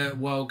 Sonia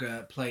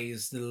Welger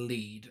plays the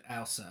lead,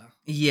 Elsa.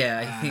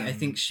 Yeah, I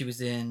think she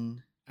was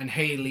in. And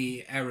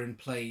Hayley Erin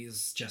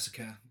plays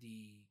Jessica,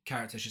 the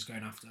character she's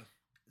going after.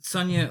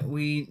 Sonia,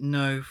 we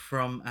know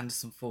from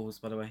Anderson Falls,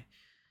 by the way.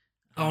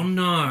 Oh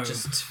no!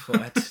 Just thought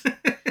I'd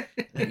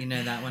let you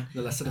know that one.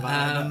 The lesson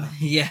about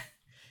yeah.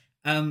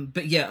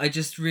 But yeah, I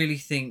just really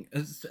think,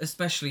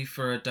 especially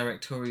for a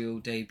directorial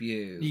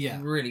debut,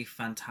 really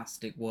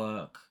fantastic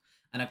work,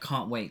 and I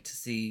can't wait to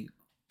see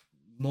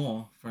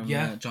more from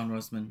John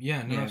Rosman.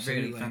 Yeah, no,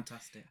 absolutely. Really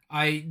fantastic.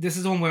 This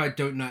is one where I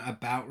don't know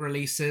about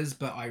releases,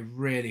 but I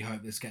really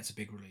hope this gets a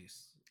big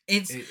release.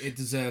 It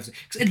deserves it,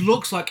 because it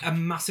looks like a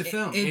massive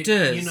film. It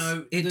does.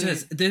 It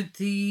does.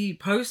 The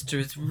poster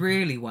is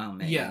really well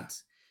made. Yeah.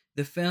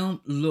 The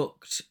film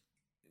looked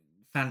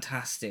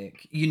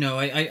fantastic.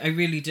 I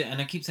really did, and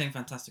I keep saying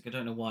fantastic. I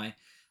don't know why.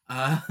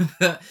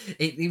 But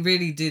it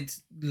really did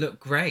look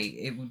great.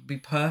 It would be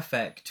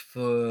perfect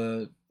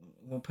for.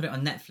 We'll put it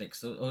on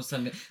Netflix or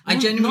something. I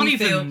genuinely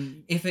feel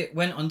if it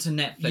went onto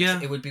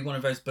Netflix, it would be one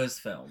of those buzz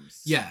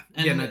films. Yeah,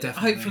 and no,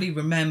 definitely. Hopefully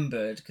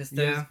remembered, because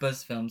those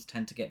buzz films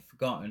tend to get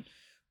forgotten.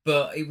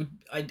 but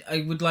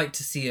I would like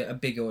to see a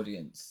big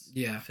audience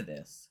for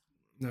this.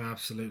 No,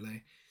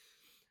 absolutely.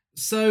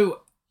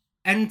 So,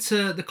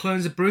 Enter the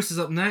Clones of Bruce is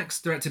up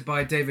next, directed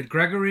by David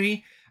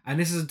Gregory, and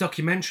this is a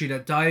documentary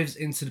that dives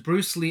into the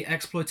Bruce Lee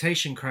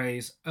exploitation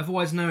craze,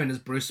 otherwise known as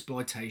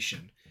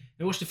Bruceploitation.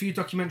 I watched a few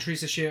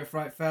documentaries this year at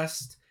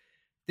FrightFest.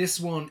 This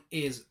one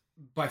is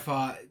by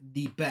far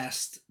the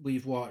best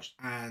we've watched,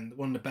 and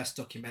one of the best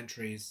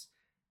documentaries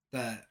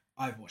that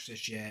I've watched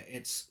this year.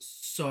 It's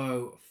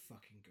so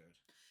fucking good.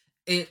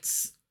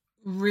 It's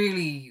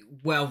really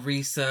well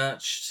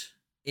researched.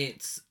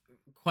 It's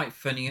quite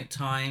funny at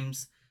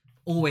times.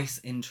 Always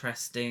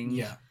interesting.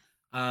 Yeah.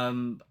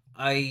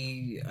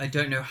 I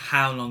don't know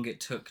how long it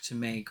took to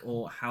make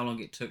or how long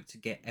it took to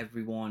get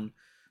everyone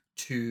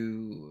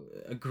to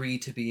agree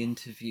to be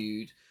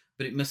interviewed,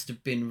 but it must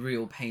have been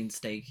real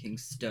painstaking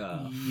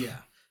stuff. Yeah.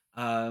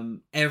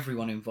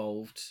 Everyone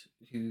involved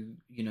who,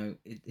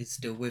 is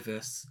still with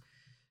us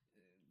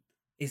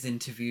is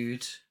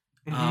interviewed.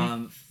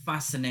 Mm-hmm.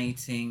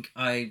 Fascinating.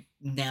 I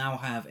now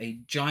have a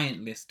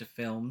giant list of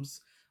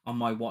films on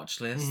my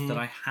watch list that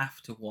I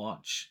have to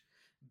watch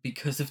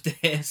because of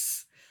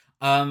this.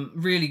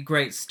 Really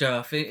great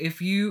stuff.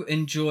 If you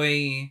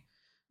enjoy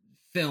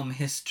film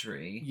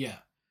history,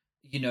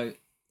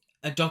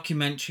 a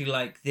documentary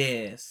like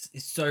this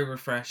is so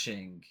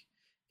refreshing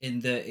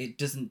in that it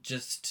doesn't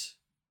just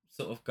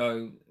sort of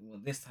go, well,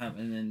 this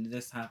happened and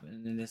this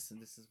happened and this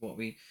is what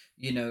we,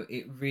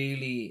 it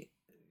really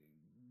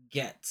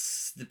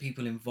gets the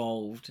people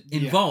involved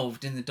in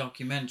the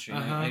documentary.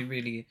 I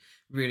really,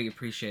 really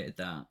appreciated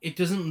that. It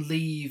doesn't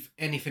leave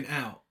anything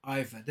out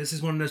either. This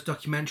is one of those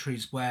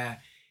documentaries where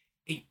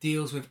it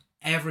deals with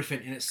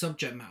everything in its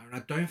subject matter, and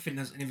I don't think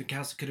there's anything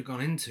else it could have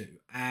gone into,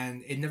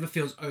 and it never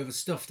feels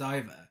overstuffed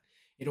either.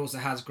 It also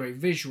has great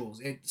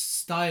visuals. It's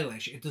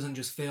stylish. It doesn't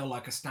just feel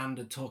like a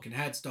standard Talking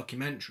Heads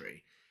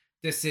documentary.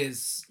 This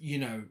is,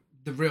 the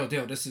real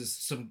deal. This is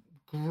some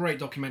great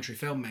documentary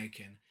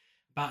filmmaking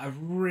about a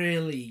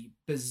really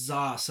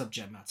bizarre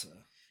subject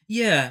matter.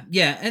 Yeah.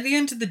 At the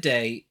end of the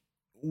day,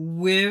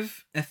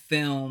 with a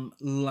film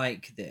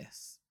like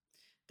this,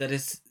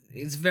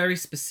 it's very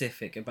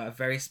specific about a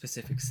very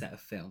specific set of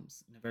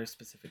films in a very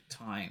specific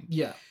time.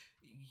 Yeah.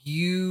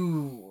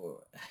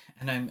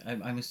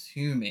 I'm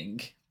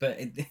assuming, but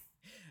the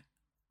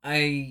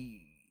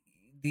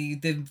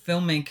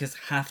filmmakers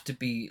have to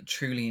be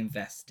truly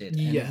invested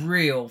and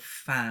real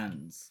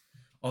fans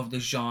of the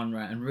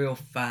genre and real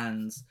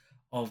fans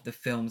of the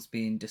films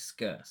being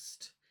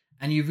discussed,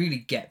 and you really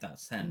get that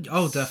sense.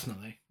 Oh,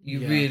 definitely.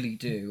 You really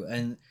do.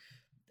 And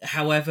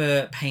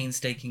however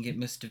painstaking it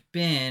must have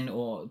been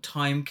or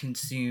time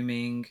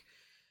consuming,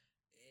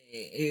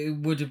 it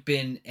would have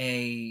been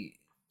a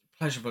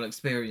pleasurable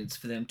experience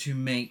for them to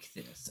make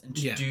this and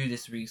to do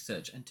this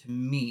research and to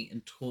meet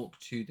and talk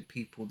to the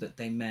people that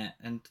they met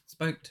and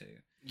spoke to.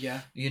 Yeah.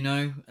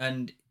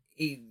 And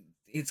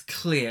it's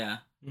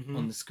clear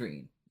on the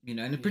screen, and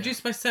it's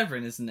produced by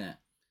Severin, isn't it?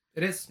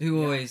 It is.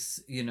 Who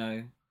always,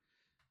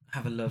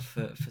 have a love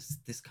for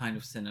this kind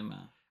of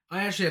cinema.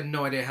 I actually had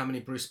no idea how many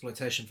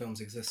Bruceploitation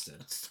films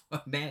existed.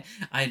 Man,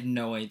 I had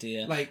no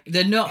idea. Like,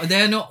 they're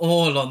not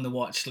all on the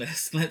watch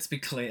list. Let's be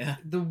clear.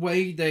 The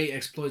way they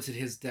exploited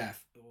his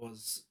death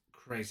was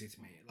crazy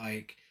to me.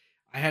 Like,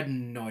 I had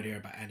no idea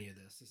about any of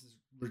this. This is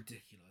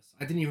ridiculous.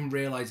 I didn't even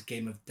realize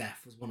Game of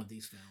Death was one of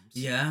these films.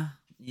 Yeah.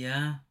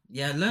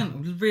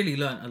 Really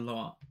learned a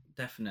lot.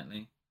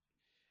 Definitely.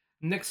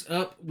 Next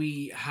up,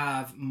 we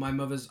have My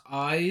Mother's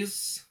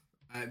Eyes,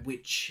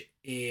 which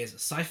is a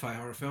sci-fi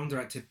horror film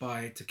directed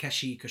by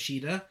Takeshi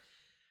Koshida,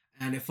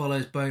 and it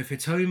follows both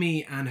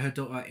Hitomi and her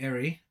daughter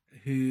Eri,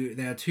 who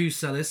they are two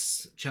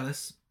cellists,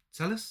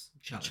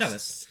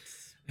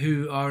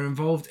 who are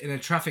involved in a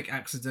traffic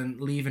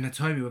accident, leaving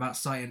Hitomi without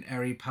sight and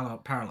Eri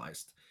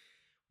paralyzed.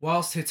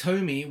 Whilst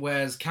Hitomi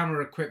wears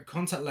camera-equipped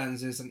contact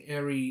lenses and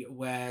Eri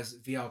wears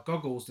VR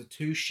goggles, the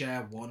two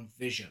share one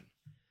vision.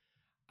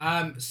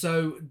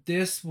 So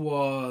this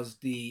was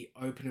the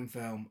opening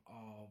film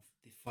of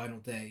the final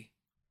day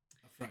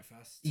of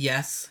FrightFest.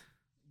 Yes.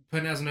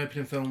 Putting it as an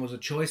opening film was a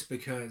choice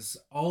because,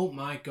 oh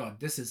my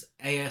god, this is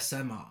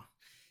ASMR.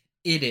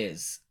 It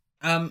is.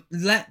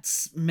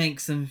 Let's make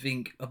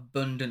something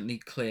abundantly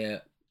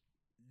clear.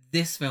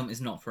 This film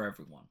is not for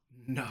everyone.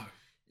 No.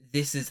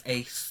 This is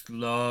a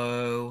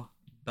slow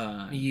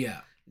burn. Yeah.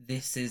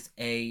 This is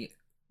a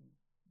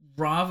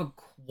rather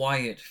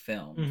quiet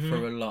film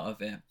for a lot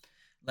of it.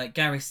 Like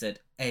Gary said,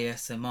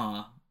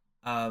 ASMR.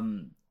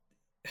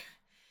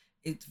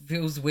 It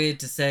feels weird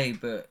to say,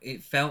 but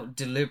it felt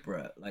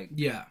deliberate. Like,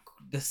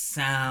 the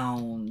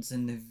sounds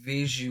and the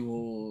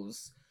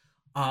visuals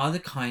are the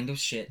kind of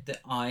shit that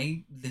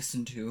I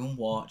listen to and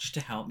watch to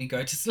help me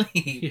go to sleep.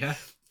 Yeah.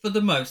 For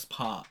the most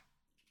part.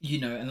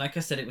 And like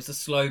I said, it was a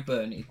slow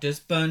burn. It does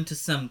burn to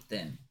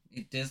something.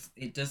 It does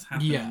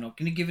happen. Yeah. I'm not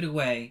going to give it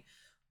away,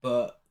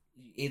 but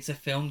it's a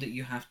film that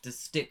you have to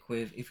stick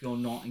with if you're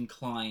not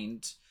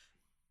inclined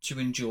to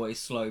enjoy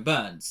slow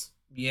burns.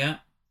 Yeah.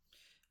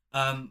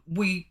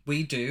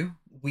 We do.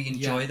 We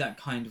enjoy that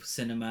kind of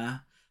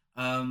cinema.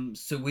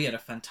 So we had a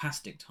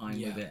fantastic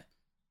time with Yeah. it.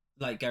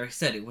 Like Gary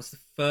said, it was the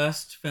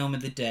first film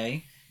of the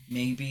day.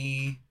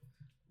 Maybe,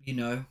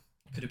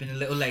 could have been a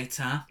little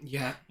later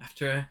Yeah.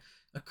 after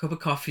a cup of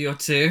coffee or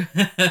two.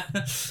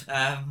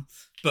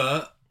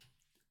 But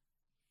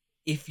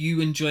if you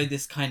enjoy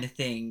this kind of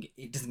thing,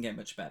 it doesn't get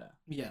much better.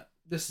 Yeah,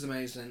 this is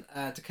amazing.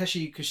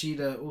 Takeshi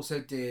Kushida also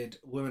did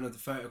Women of the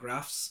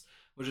Photographs,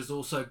 which is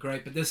also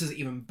great, but this is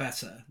even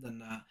better than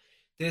that.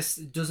 This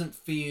doesn't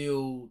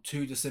feel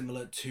too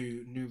dissimilar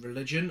to New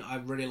Religion. I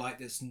really like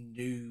this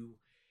new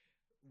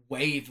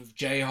wave of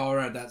J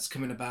horror that's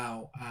coming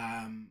about,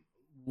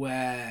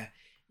 where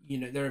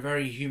there are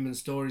very human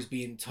stories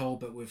being told,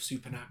 but with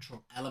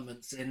supernatural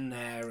elements in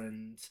there,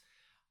 and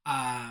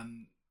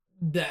um,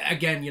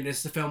 again,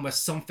 it's the film where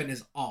something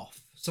is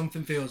off,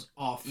 something feels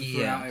off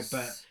throughout it,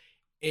 but Yes.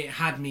 it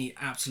had me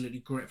absolutely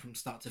gripped from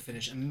start to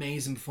finish.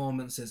 Amazing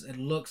performances. It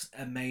looks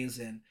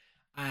amazing.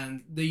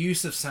 And the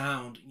use of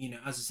sound,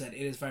 as I said,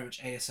 it is very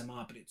much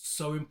ASMR, but it's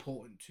so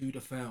important to the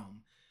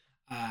film.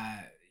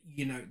 Uh,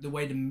 the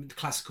way the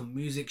classical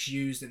music's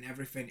used and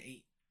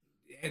everything.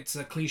 It's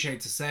a cliche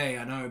to say,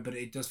 I know, but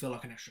it does feel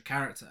like an extra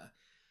character.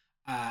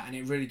 And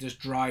it really does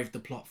drive the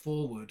plot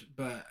forward.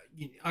 But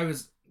I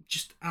was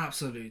just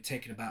absolutely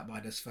taken aback by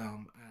this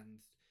film and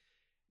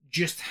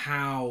just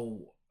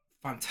how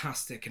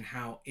fantastic and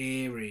how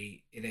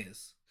eerie it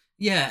is.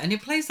 Yeah, and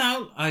it plays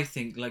out, I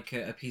think, like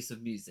a piece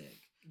of music.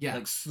 Yeah.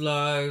 Like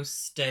slow,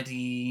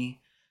 steady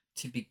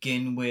to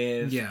begin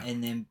with, Yeah.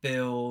 and then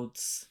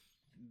builds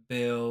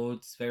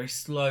very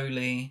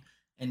slowly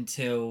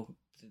until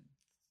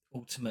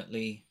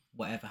ultimately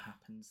whatever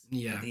happens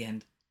Yeah. at the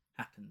end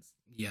happens.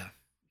 Yeah,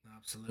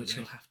 absolutely. Which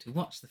you'll have to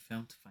watch the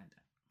film to find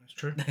out. That's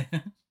true.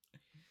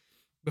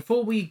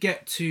 Before we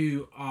get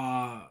to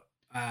our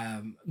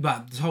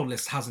well, the whole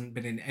list hasn't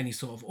been in any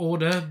sort of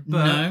order,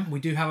 but No.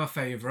 we do have a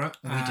favourite,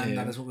 and do.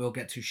 that is what we'll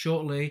get to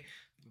shortly.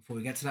 Before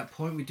we get to that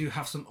point, we do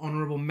have some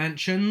honourable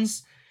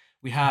mentions.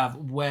 We have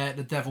Where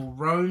the Devil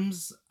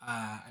Roams,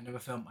 another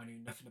film I knew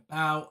nothing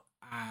about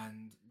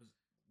and was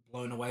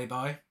blown away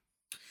by.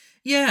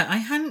 Yeah, I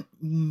hadn't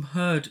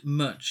heard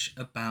much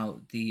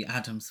about the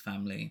Addams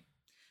family.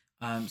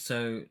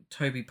 So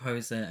Toby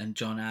Poser and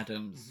John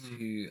Adams,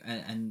 who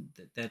and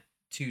their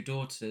two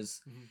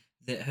daughters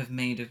that have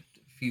made a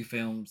few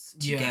films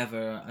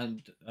together,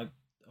 and I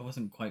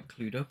wasn't quite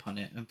clued up on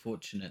it,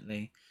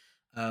 unfortunately,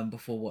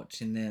 before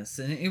watching this,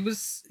 and it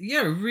was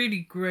a really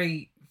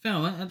great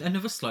film,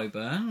 another slow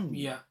burn,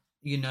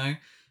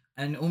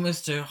 and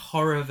almost a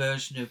horror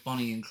version of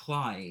Bonnie and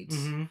Clyde,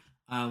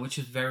 which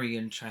was very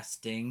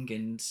interesting,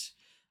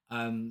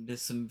 and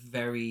there's some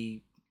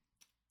very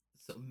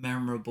sort of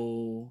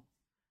memorable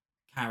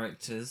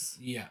characters,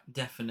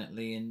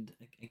 definitely, and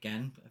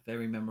again a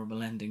very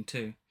memorable ending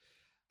too.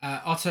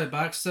 Otto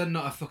Baxter,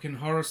 Not a Fucking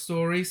Horror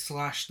Story /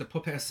 The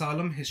Puppet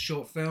Asylum, his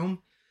short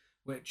film,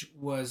 which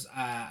was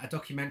a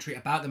documentary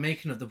about the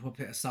making of the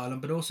Puppet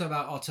Asylum, but also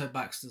about Otto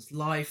Baxter's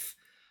life,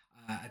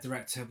 a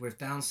director with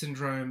Down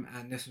syndrome,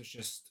 and this was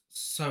just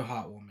so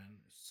heartwarming,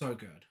 so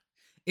good.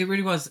 It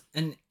really was,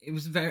 and it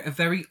was a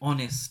very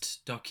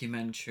honest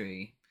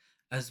documentary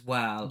as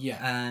well. Yeah.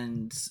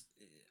 And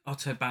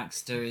Otto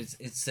Baxter is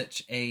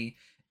such a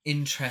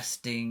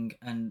interesting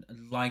and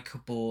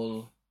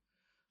likable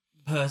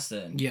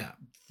person. Yeah.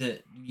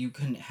 That you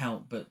couldn't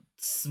help but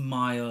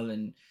smile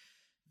and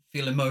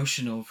feel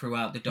emotional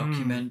throughout the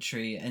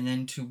documentary, and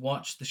then to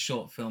watch the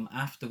short film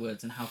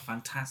afterwards and how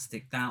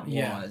fantastic that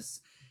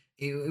was,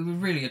 it was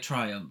really a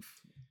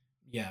triumph.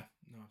 Yeah.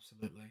 No,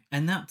 absolutely.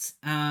 And that's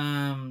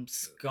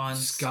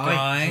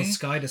Sky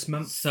Sky this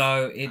month.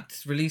 So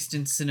it's released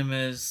in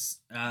cinemas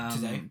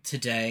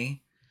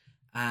today,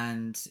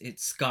 and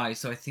it's Sky.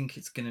 So I think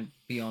it's going to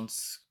be on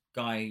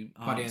Sky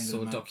Arts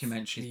or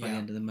documentaries by the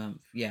end of the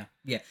month. Yeah.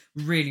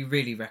 Really,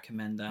 really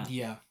recommend that.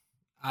 Yeah.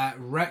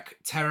 Wreck,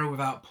 Terror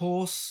Without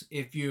Pause.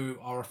 If you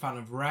are a fan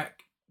of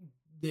Wreck,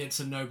 it's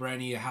a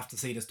no-brainer. You have to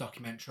see this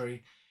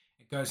documentary.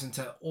 It goes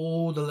into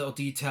all the little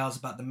details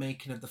about the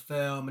making of the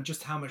film and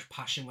just how much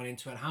passion went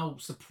into it and how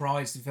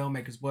surprised the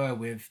filmmakers were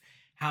with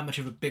how much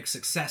of a big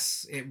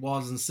success it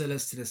was and still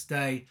is to this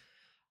day.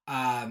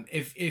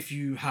 If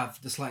you have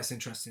the slightest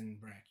interest in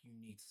Wreck, you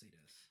need to see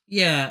this.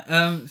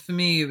 Yeah, for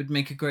me, it would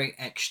make a great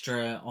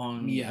extra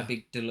on a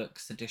big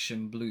deluxe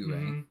edition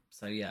Blu-ray.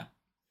 So, yeah.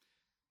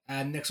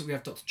 And next up, we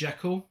have Dr.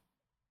 Jekyll.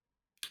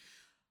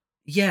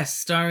 Yes,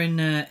 starring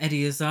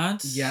Eddie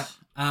Izzard. Yeah.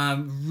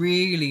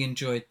 Really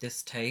enjoyed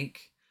this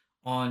take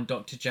on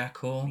Dr.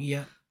 Jekyll.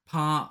 Yeah.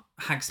 Part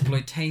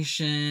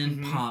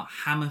hagsploitation, part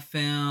Hammer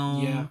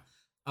film.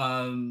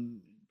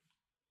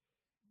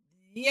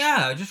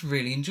 Yeah. I just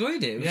really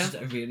enjoyed it. It was just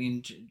a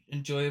really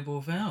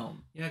enjoyable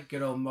film. Yeah,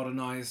 good old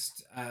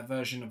modernised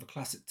version of a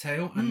classic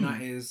tale, and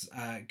that is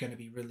going to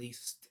be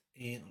released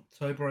in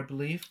October, I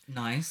believe.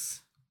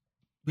 Nice.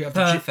 We have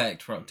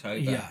perfect for October.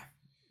 Yeah.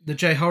 The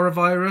J-Horror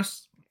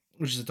Virus,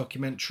 which is a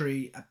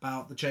documentary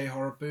about the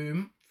J-Horror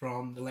boom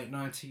from the late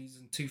 90s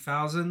and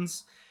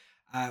 2000s,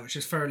 which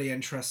is fairly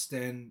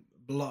interesting.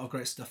 A lot of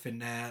great stuff in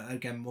there.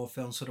 Again, more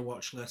films for the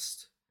watch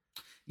list.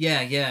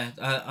 Yeah.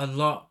 A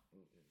lot.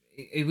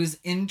 It was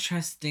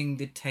interesting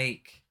to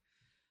take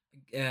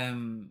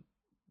um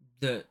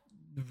that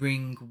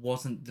Ring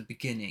wasn't the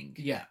beginning.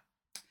 Yeah,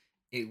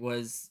 It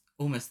was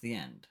almost the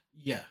end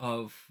yeah.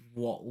 of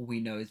what we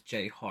know as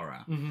J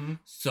horror. Mm-hmm.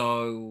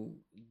 So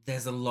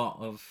there's a lot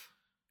of,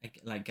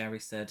 like Gary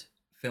said,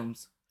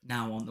 films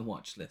now on the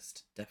watch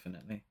list.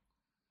 Definitely.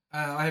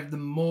 I have The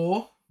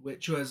Moor,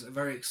 which was a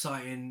very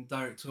exciting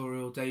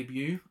directorial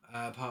debut,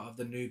 part of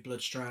the new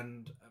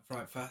Bloodstrand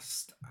Fright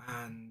Fest,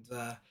 and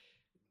a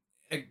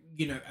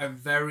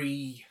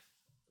very,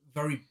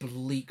 very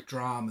bleak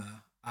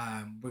drama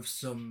with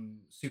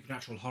some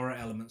supernatural horror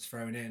elements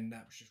thrown in.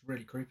 That was just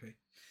really creepy.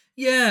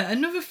 Yeah,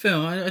 another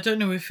film. I don't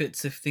know if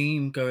it's a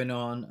theme going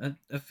on.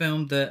 A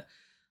film that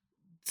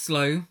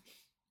slow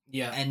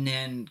Yeah, and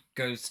then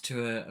goes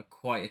to a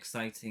quite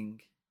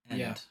exciting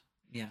yeah. end.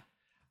 Yeah.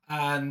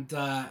 And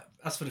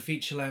as for the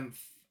feature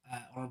length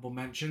honorable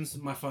mentions,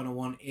 my final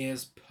one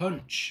is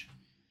Punch,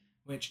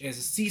 which is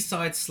a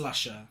seaside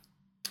slasher.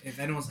 If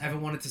anyone's ever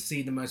wanted to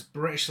see the most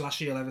British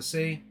slasher you'll ever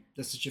see,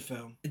 this is your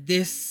film.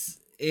 This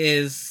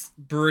is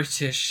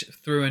British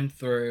through and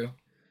through.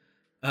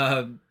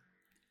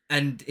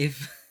 And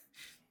if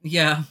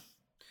yeah,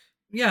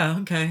 yeah,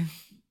 okay.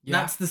 Yeah,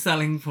 That's the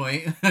selling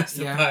point, I yeah,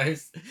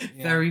 suppose.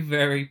 yeah. Very,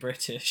 very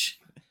British.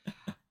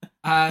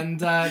 And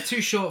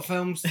two short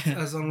films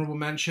as honorable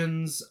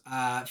mentions.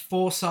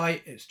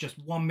 Foresight, it's just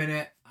 1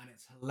 minute and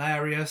it's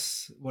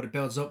hilarious what it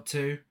builds up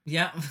to.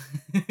 Yeah.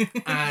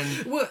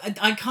 And well,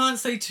 I can't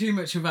say too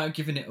much without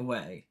giving it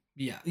away.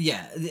 yeah,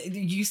 Yeah,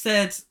 you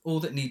said all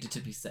that needed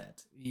to be said.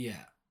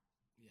 yeah,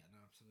 no,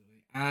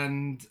 absolutely.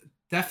 And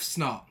Death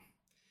Snot,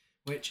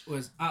 which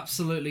was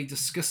absolutely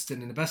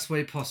disgusting in the best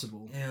way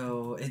possible.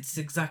 Ew, it's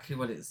exactly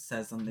what it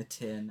says on the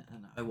tin,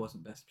 and I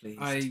wasn't best pleased.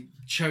 I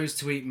chose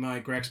to eat my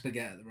Greg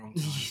spaghetti at the wrong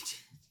time.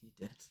 You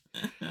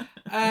did.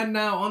 And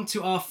now on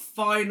to our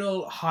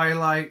final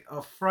highlight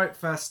of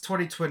FrightFest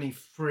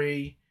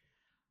 2023.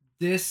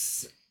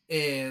 This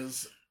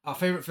is our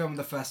favourite film of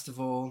the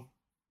festival,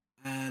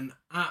 an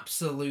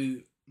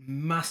absolute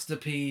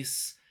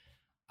masterpiece,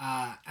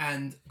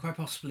 and quite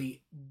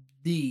possibly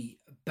the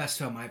best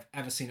film I've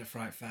ever seen at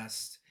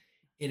FrightFest.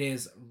 It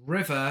is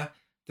River,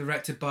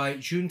 directed by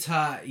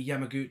Junta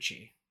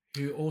Yamaguchi,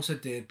 who also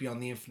did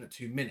Beyond the Infinite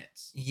 2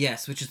 Minutes.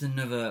 Yes, which is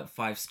another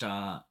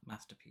 5-star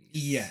masterpiece.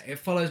 Yeah, it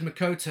follows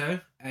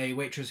Makoto, a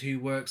waitress who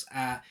works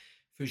at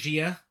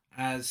Fujiya,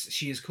 as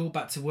she is called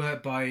back to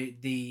work by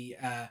the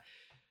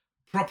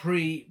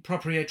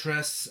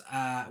proprietress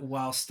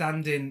while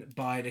standing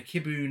by the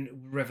Kibun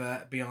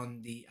River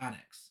beyond the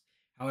annex.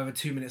 However,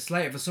 2 minutes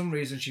later, for some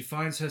reason, she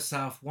finds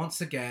herself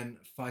once again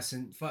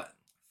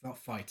not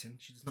fighting.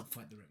 She does not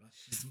fight the river.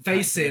 She's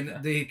facing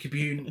the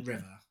Kibun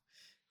River.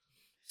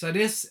 So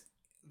this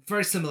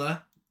very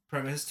similar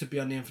premise to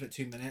Beyond the Infinite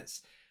 2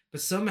 Minutes, but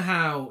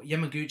somehow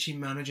Yamaguchi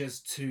manages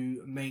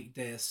to make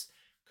this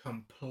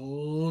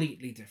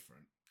completely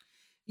different.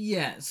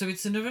 Yeah, so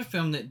it's another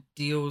film that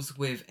deals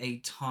with a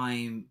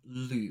time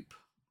loop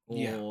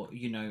or,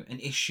 an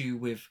issue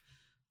with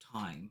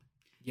time.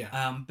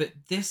 Yeah. But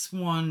this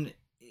one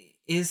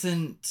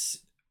isn't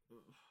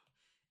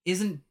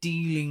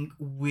dealing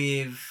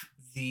with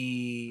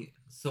the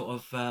sort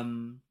of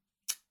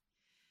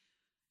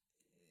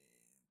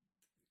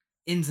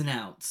ins and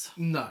outs.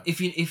 No. If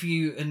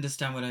you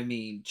understand what I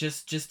mean,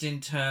 just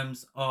in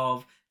terms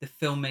of the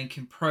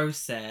filmmaking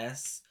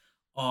process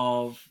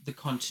of the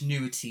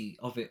continuity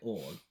of it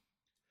all.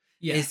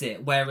 Yeah. Is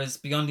it? Whereas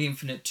Beyond the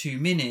Infinite 2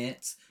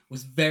 Minutes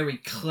was very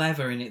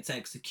clever in its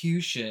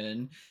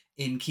execution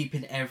in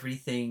keeping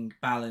everything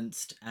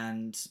balanced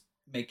and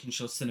making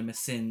sure Cinema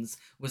Sins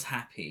was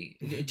happy.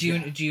 Do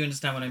you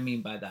understand what I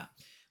mean by that?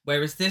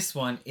 Whereas this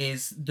one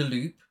is the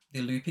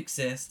loop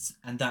exists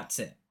and that's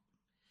it.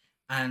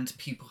 And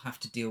people have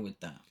to deal with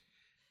that.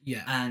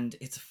 Yeah. And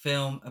it's a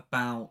film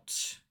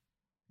about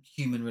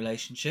human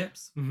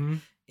relationships. Mm-hmm.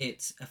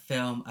 It's a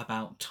film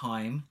about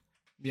time.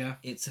 Yeah.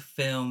 It's a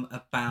film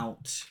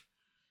about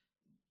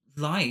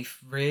life,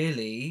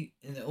 really,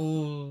 and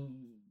all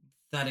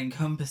that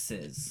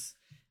encompasses,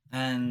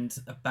 and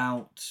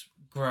about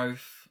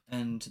growth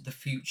and the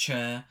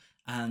future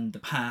and the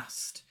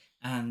past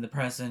and the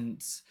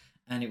present.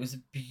 And it was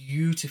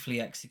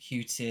beautifully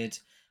executed.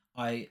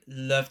 I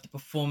loved the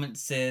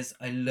performances.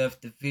 I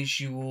loved the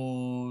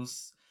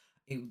visuals.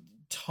 It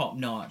top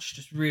notch,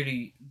 just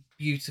really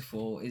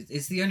beautiful.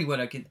 It's the only word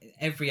I can.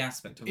 Every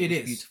aspect of it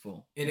was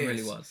beautiful. It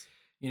really was.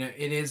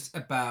 It is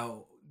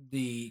about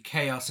the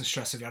chaos and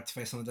stress that we have to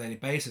face on a daily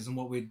basis, and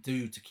what we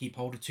do to keep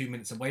hold of 2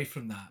 minutes away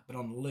from that, but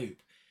on the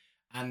loop.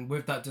 And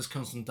with that does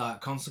come some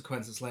dark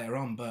consequences later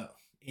on, but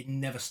it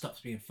never stops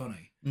being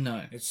funny.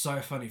 No, it's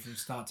so funny from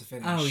start to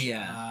finish. Oh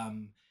yeah.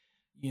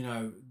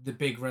 The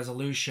big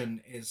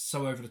resolution is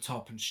so over the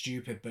top and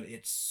stupid, but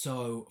it's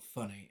so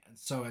funny and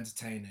so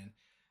entertaining.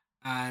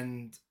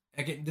 And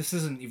again, this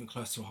isn't even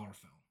close to a horror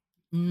film.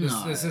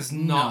 This is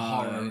not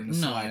horror in the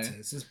slightest.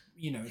 It's, it's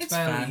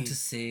barely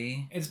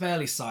fantasy. It's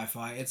barely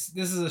sci-fi. This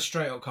is a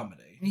straight up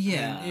comedy.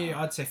 Yeah,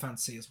 I'd say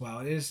fantasy as well.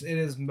 It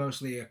is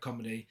mostly a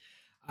comedy,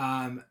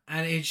 and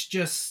it's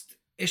just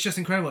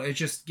incredible. It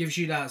just gives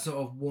you that sort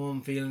of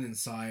warm feeling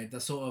inside,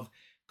 that sort of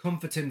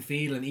comforting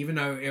feeling, even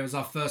though it was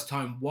our first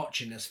time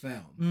watching this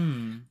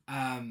film.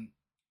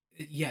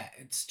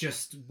 It's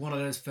just one of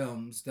those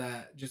films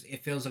that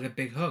it feels like a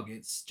big hug.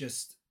 It's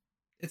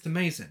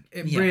amazing.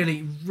 It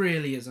really,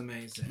 really is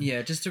amazing.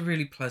 Yeah, just a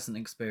really pleasant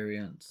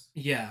experience.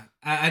 Yeah,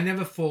 I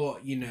never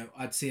thought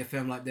I'd see a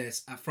film like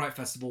this at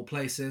FrightFest of all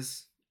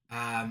places.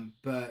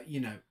 But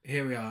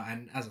here we are,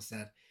 and as I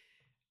said,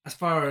 as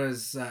far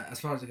as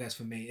it goes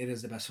for me, it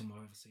is the best film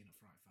I've ever seen at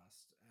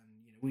FrightFest.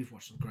 And we've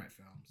watched some great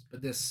films,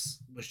 but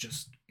this was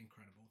just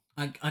incredible.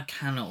 I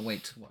cannot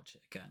wait to watch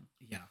it again.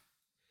 Yeah.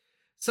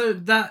 So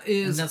that's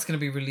going to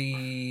be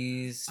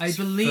released. I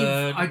believe.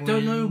 I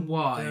don't know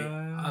why,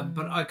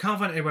 but I can't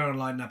find it anywhere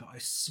online now. But I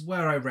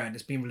swear I read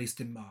it's being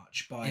released in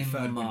March by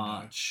Third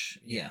Window.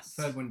 Yes.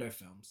 Third Window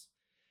Films.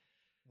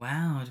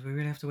 Wow, do we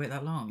really have to wait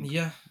that long?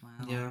 Yeah.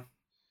 Wow. Yeah.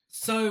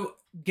 So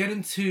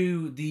getting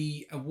to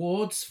the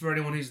awards, for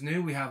anyone who's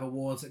new, we have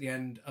awards at the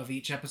end of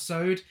each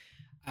episode,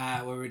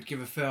 where we'd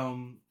give a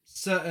film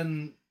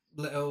certain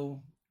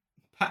little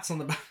pats on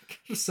the back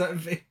for certain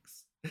things.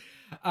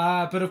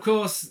 But of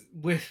course,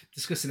 we're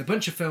discussing a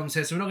bunch of films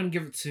here, so we're not going to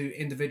give it to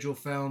individual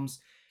films.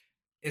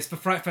 It's for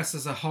FrightFest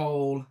as a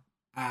whole,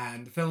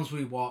 and the films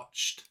we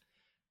watched,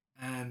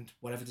 and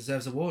whatever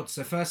deserves awards.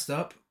 So first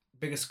up,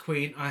 biggest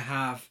queen, I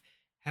have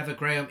Heather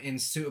Graham in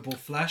Suitable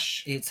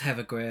Flesh. It's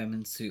Heather Graham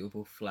in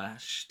Suitable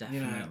Flesh,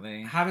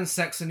 definitely. Having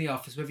sex in the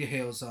office with your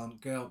heels on,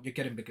 girl, you're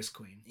getting biggest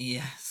queen.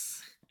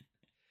 Yes.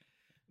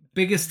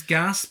 Biggest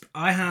gasp,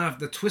 I have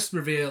the twist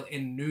reveal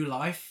in New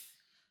Life.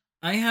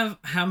 I have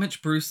how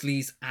much Bruce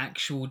Lee's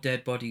actual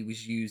dead body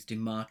was used in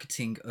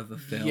marketing other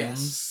films.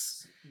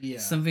 Yes. Yeah.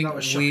 Something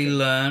we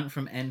learned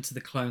from Enter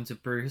the Clones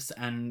of Bruce,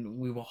 and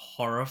we were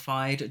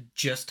horrified at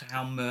just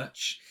how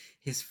much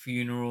his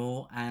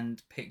funeral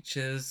and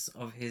pictures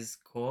of his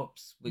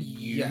corpse were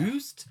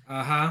used.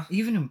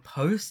 Even in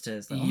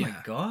posters. Like, oh my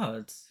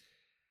god.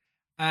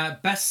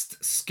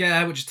 Best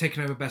scare, which is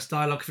taking over best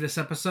dialogue for this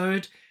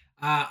episode.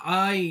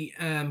 I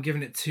am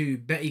giving it to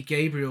Betty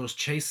Gabriel's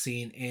chase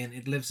scene in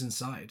It Lives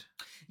Inside.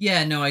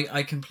 Yeah, no,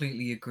 I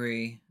completely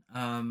agree.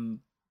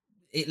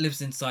 It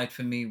Lives Inside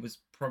for me was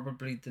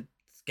probably the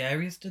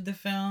scariest of the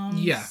films.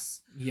 Yeah.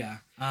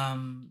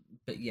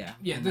 But yeah.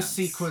 Yeah, this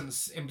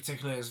sequence in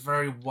particular is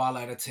very well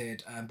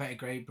edited. Betty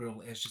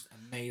Gabriel is just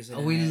amazing.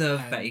 Oh, we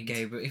love Betty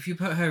Gabriel. If you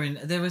put her in,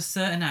 there are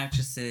certain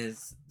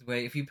actresses where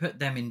if you put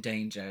them in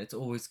danger, it's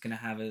always going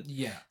to have a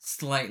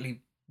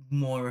slightly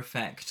more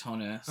effect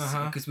on us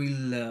because we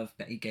love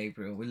Betty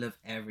Gabriel. We love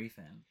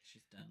everything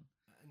she's done.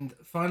 And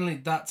finally,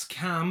 that's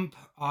camp.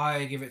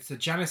 I give it to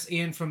Janice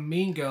Ian from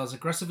Mean Girls,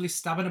 aggressively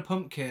stabbing a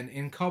pumpkin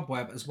in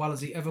Cobweb, as well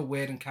as the other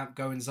weird and camp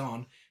goings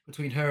on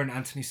between her and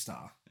Anthony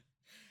Starr.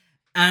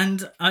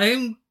 And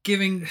I'm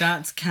giving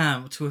that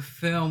camp to a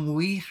film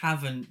we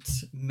haven't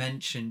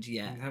mentioned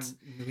yet.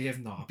 We have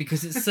not.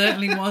 Because it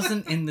certainly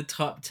wasn't in the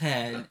top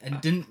 10 and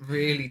didn't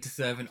really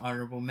deserve an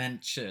honourable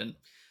mention.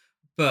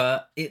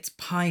 But it's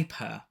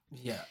Piper.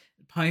 Yeah.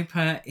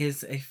 Piper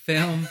is a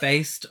film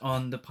based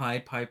on the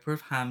Pied Piper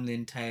of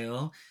Hamelin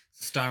Tale,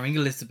 starring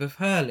Elizabeth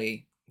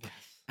Hurley. Yes.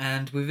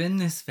 And within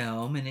this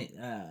film, and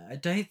I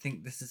don't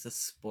think this is a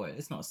spoiler.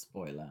 It's not a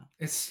spoiler.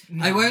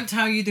 No. I won't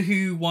tell you the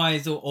who,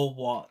 whys, or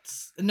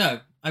whats.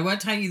 No, I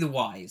won't tell you the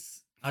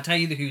whys. I'll tell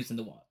you the who's and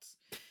the whats.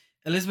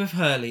 Elizabeth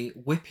Hurley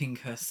whipping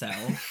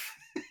herself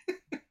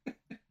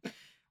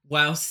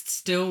whilst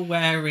still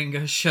wearing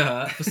a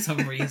shirt for some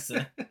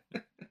reason.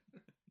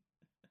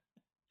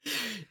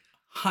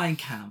 High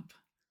camp.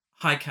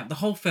 The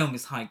whole film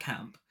is high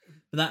camp.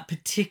 But that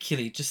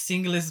particularly, just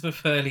seeing Elizabeth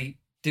Hurley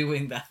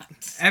doing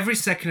that. Every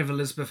second of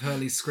Elizabeth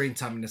Hurley's screen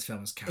time in this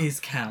film is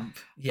camp.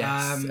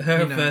 Yes.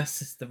 Her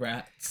versus the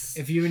rats.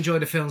 If you enjoy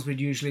the films we'd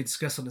usually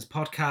discuss on this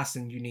podcast,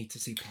 then you need to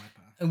see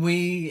Piper.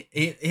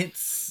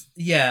 It's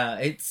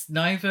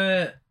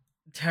neither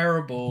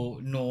terrible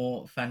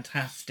nor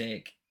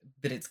fantastic,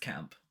 but it's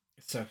camp.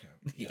 It's so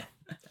camp. Yeah.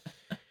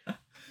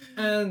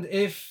 And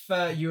if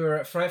you're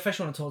at FrightFest,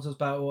 you want to talk to us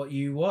about what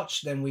you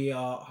watch, then we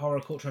are Horror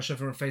Cult Trash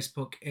over on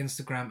Facebook,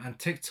 Instagram, and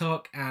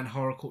TikTok, and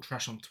Horror Cult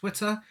Trash on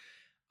Twitter.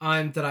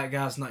 I'm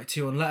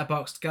Gaz92 on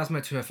Letterboxd,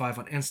 Gazmo205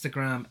 on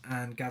Instagram,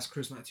 and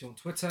GazCruz92 on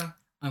Twitter.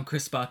 I'm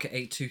Chris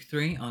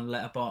Barker823 on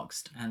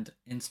Letterboxd and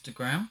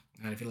Instagram.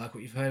 And if you like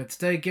what you've heard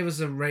today, give us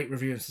a rate,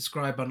 review, and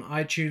subscribe on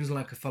iTunes,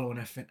 like a follow on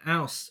everything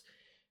else.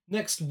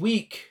 Next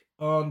week,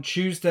 on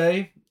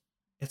Tuesday,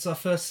 it's our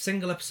first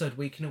single episode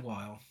week in a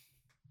while.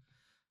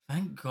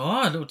 Thank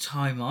God, all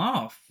time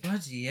off.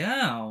 Bloody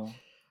hell.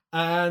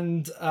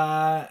 And,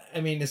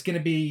 it's going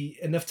to be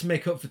enough to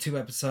make up for 2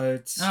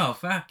 episodes. Oh,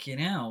 fucking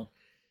hell.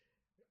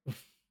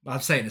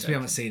 I'm saying this, we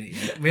haven't seen it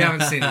yet. We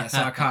haven't seen it yet,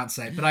 so I can't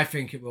say, but I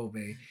think it will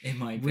be. It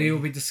might be. We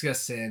will be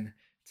discussing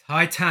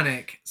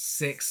Titanic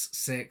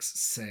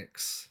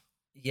 666.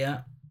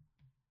 Yeah.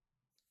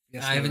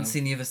 Yes, I haven't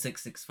seen the other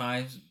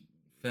 665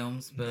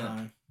 films, but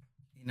No.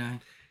 you know.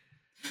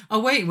 Oh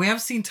wait, we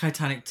have seen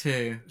Titanic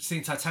 2. We've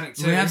seen Titanic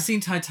 2. We have seen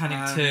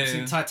Titanic 2. We've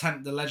seen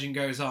Titanic, The Legend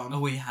Goes On. Oh,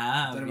 we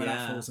have. Don't know where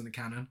that falls in the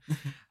canon.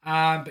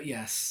 But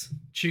yes,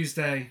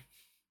 Tuesday,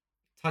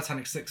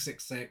 Titanic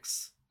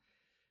 666.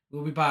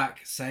 We'll be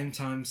back, same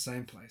time,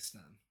 same place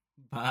then.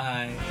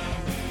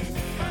 Bye.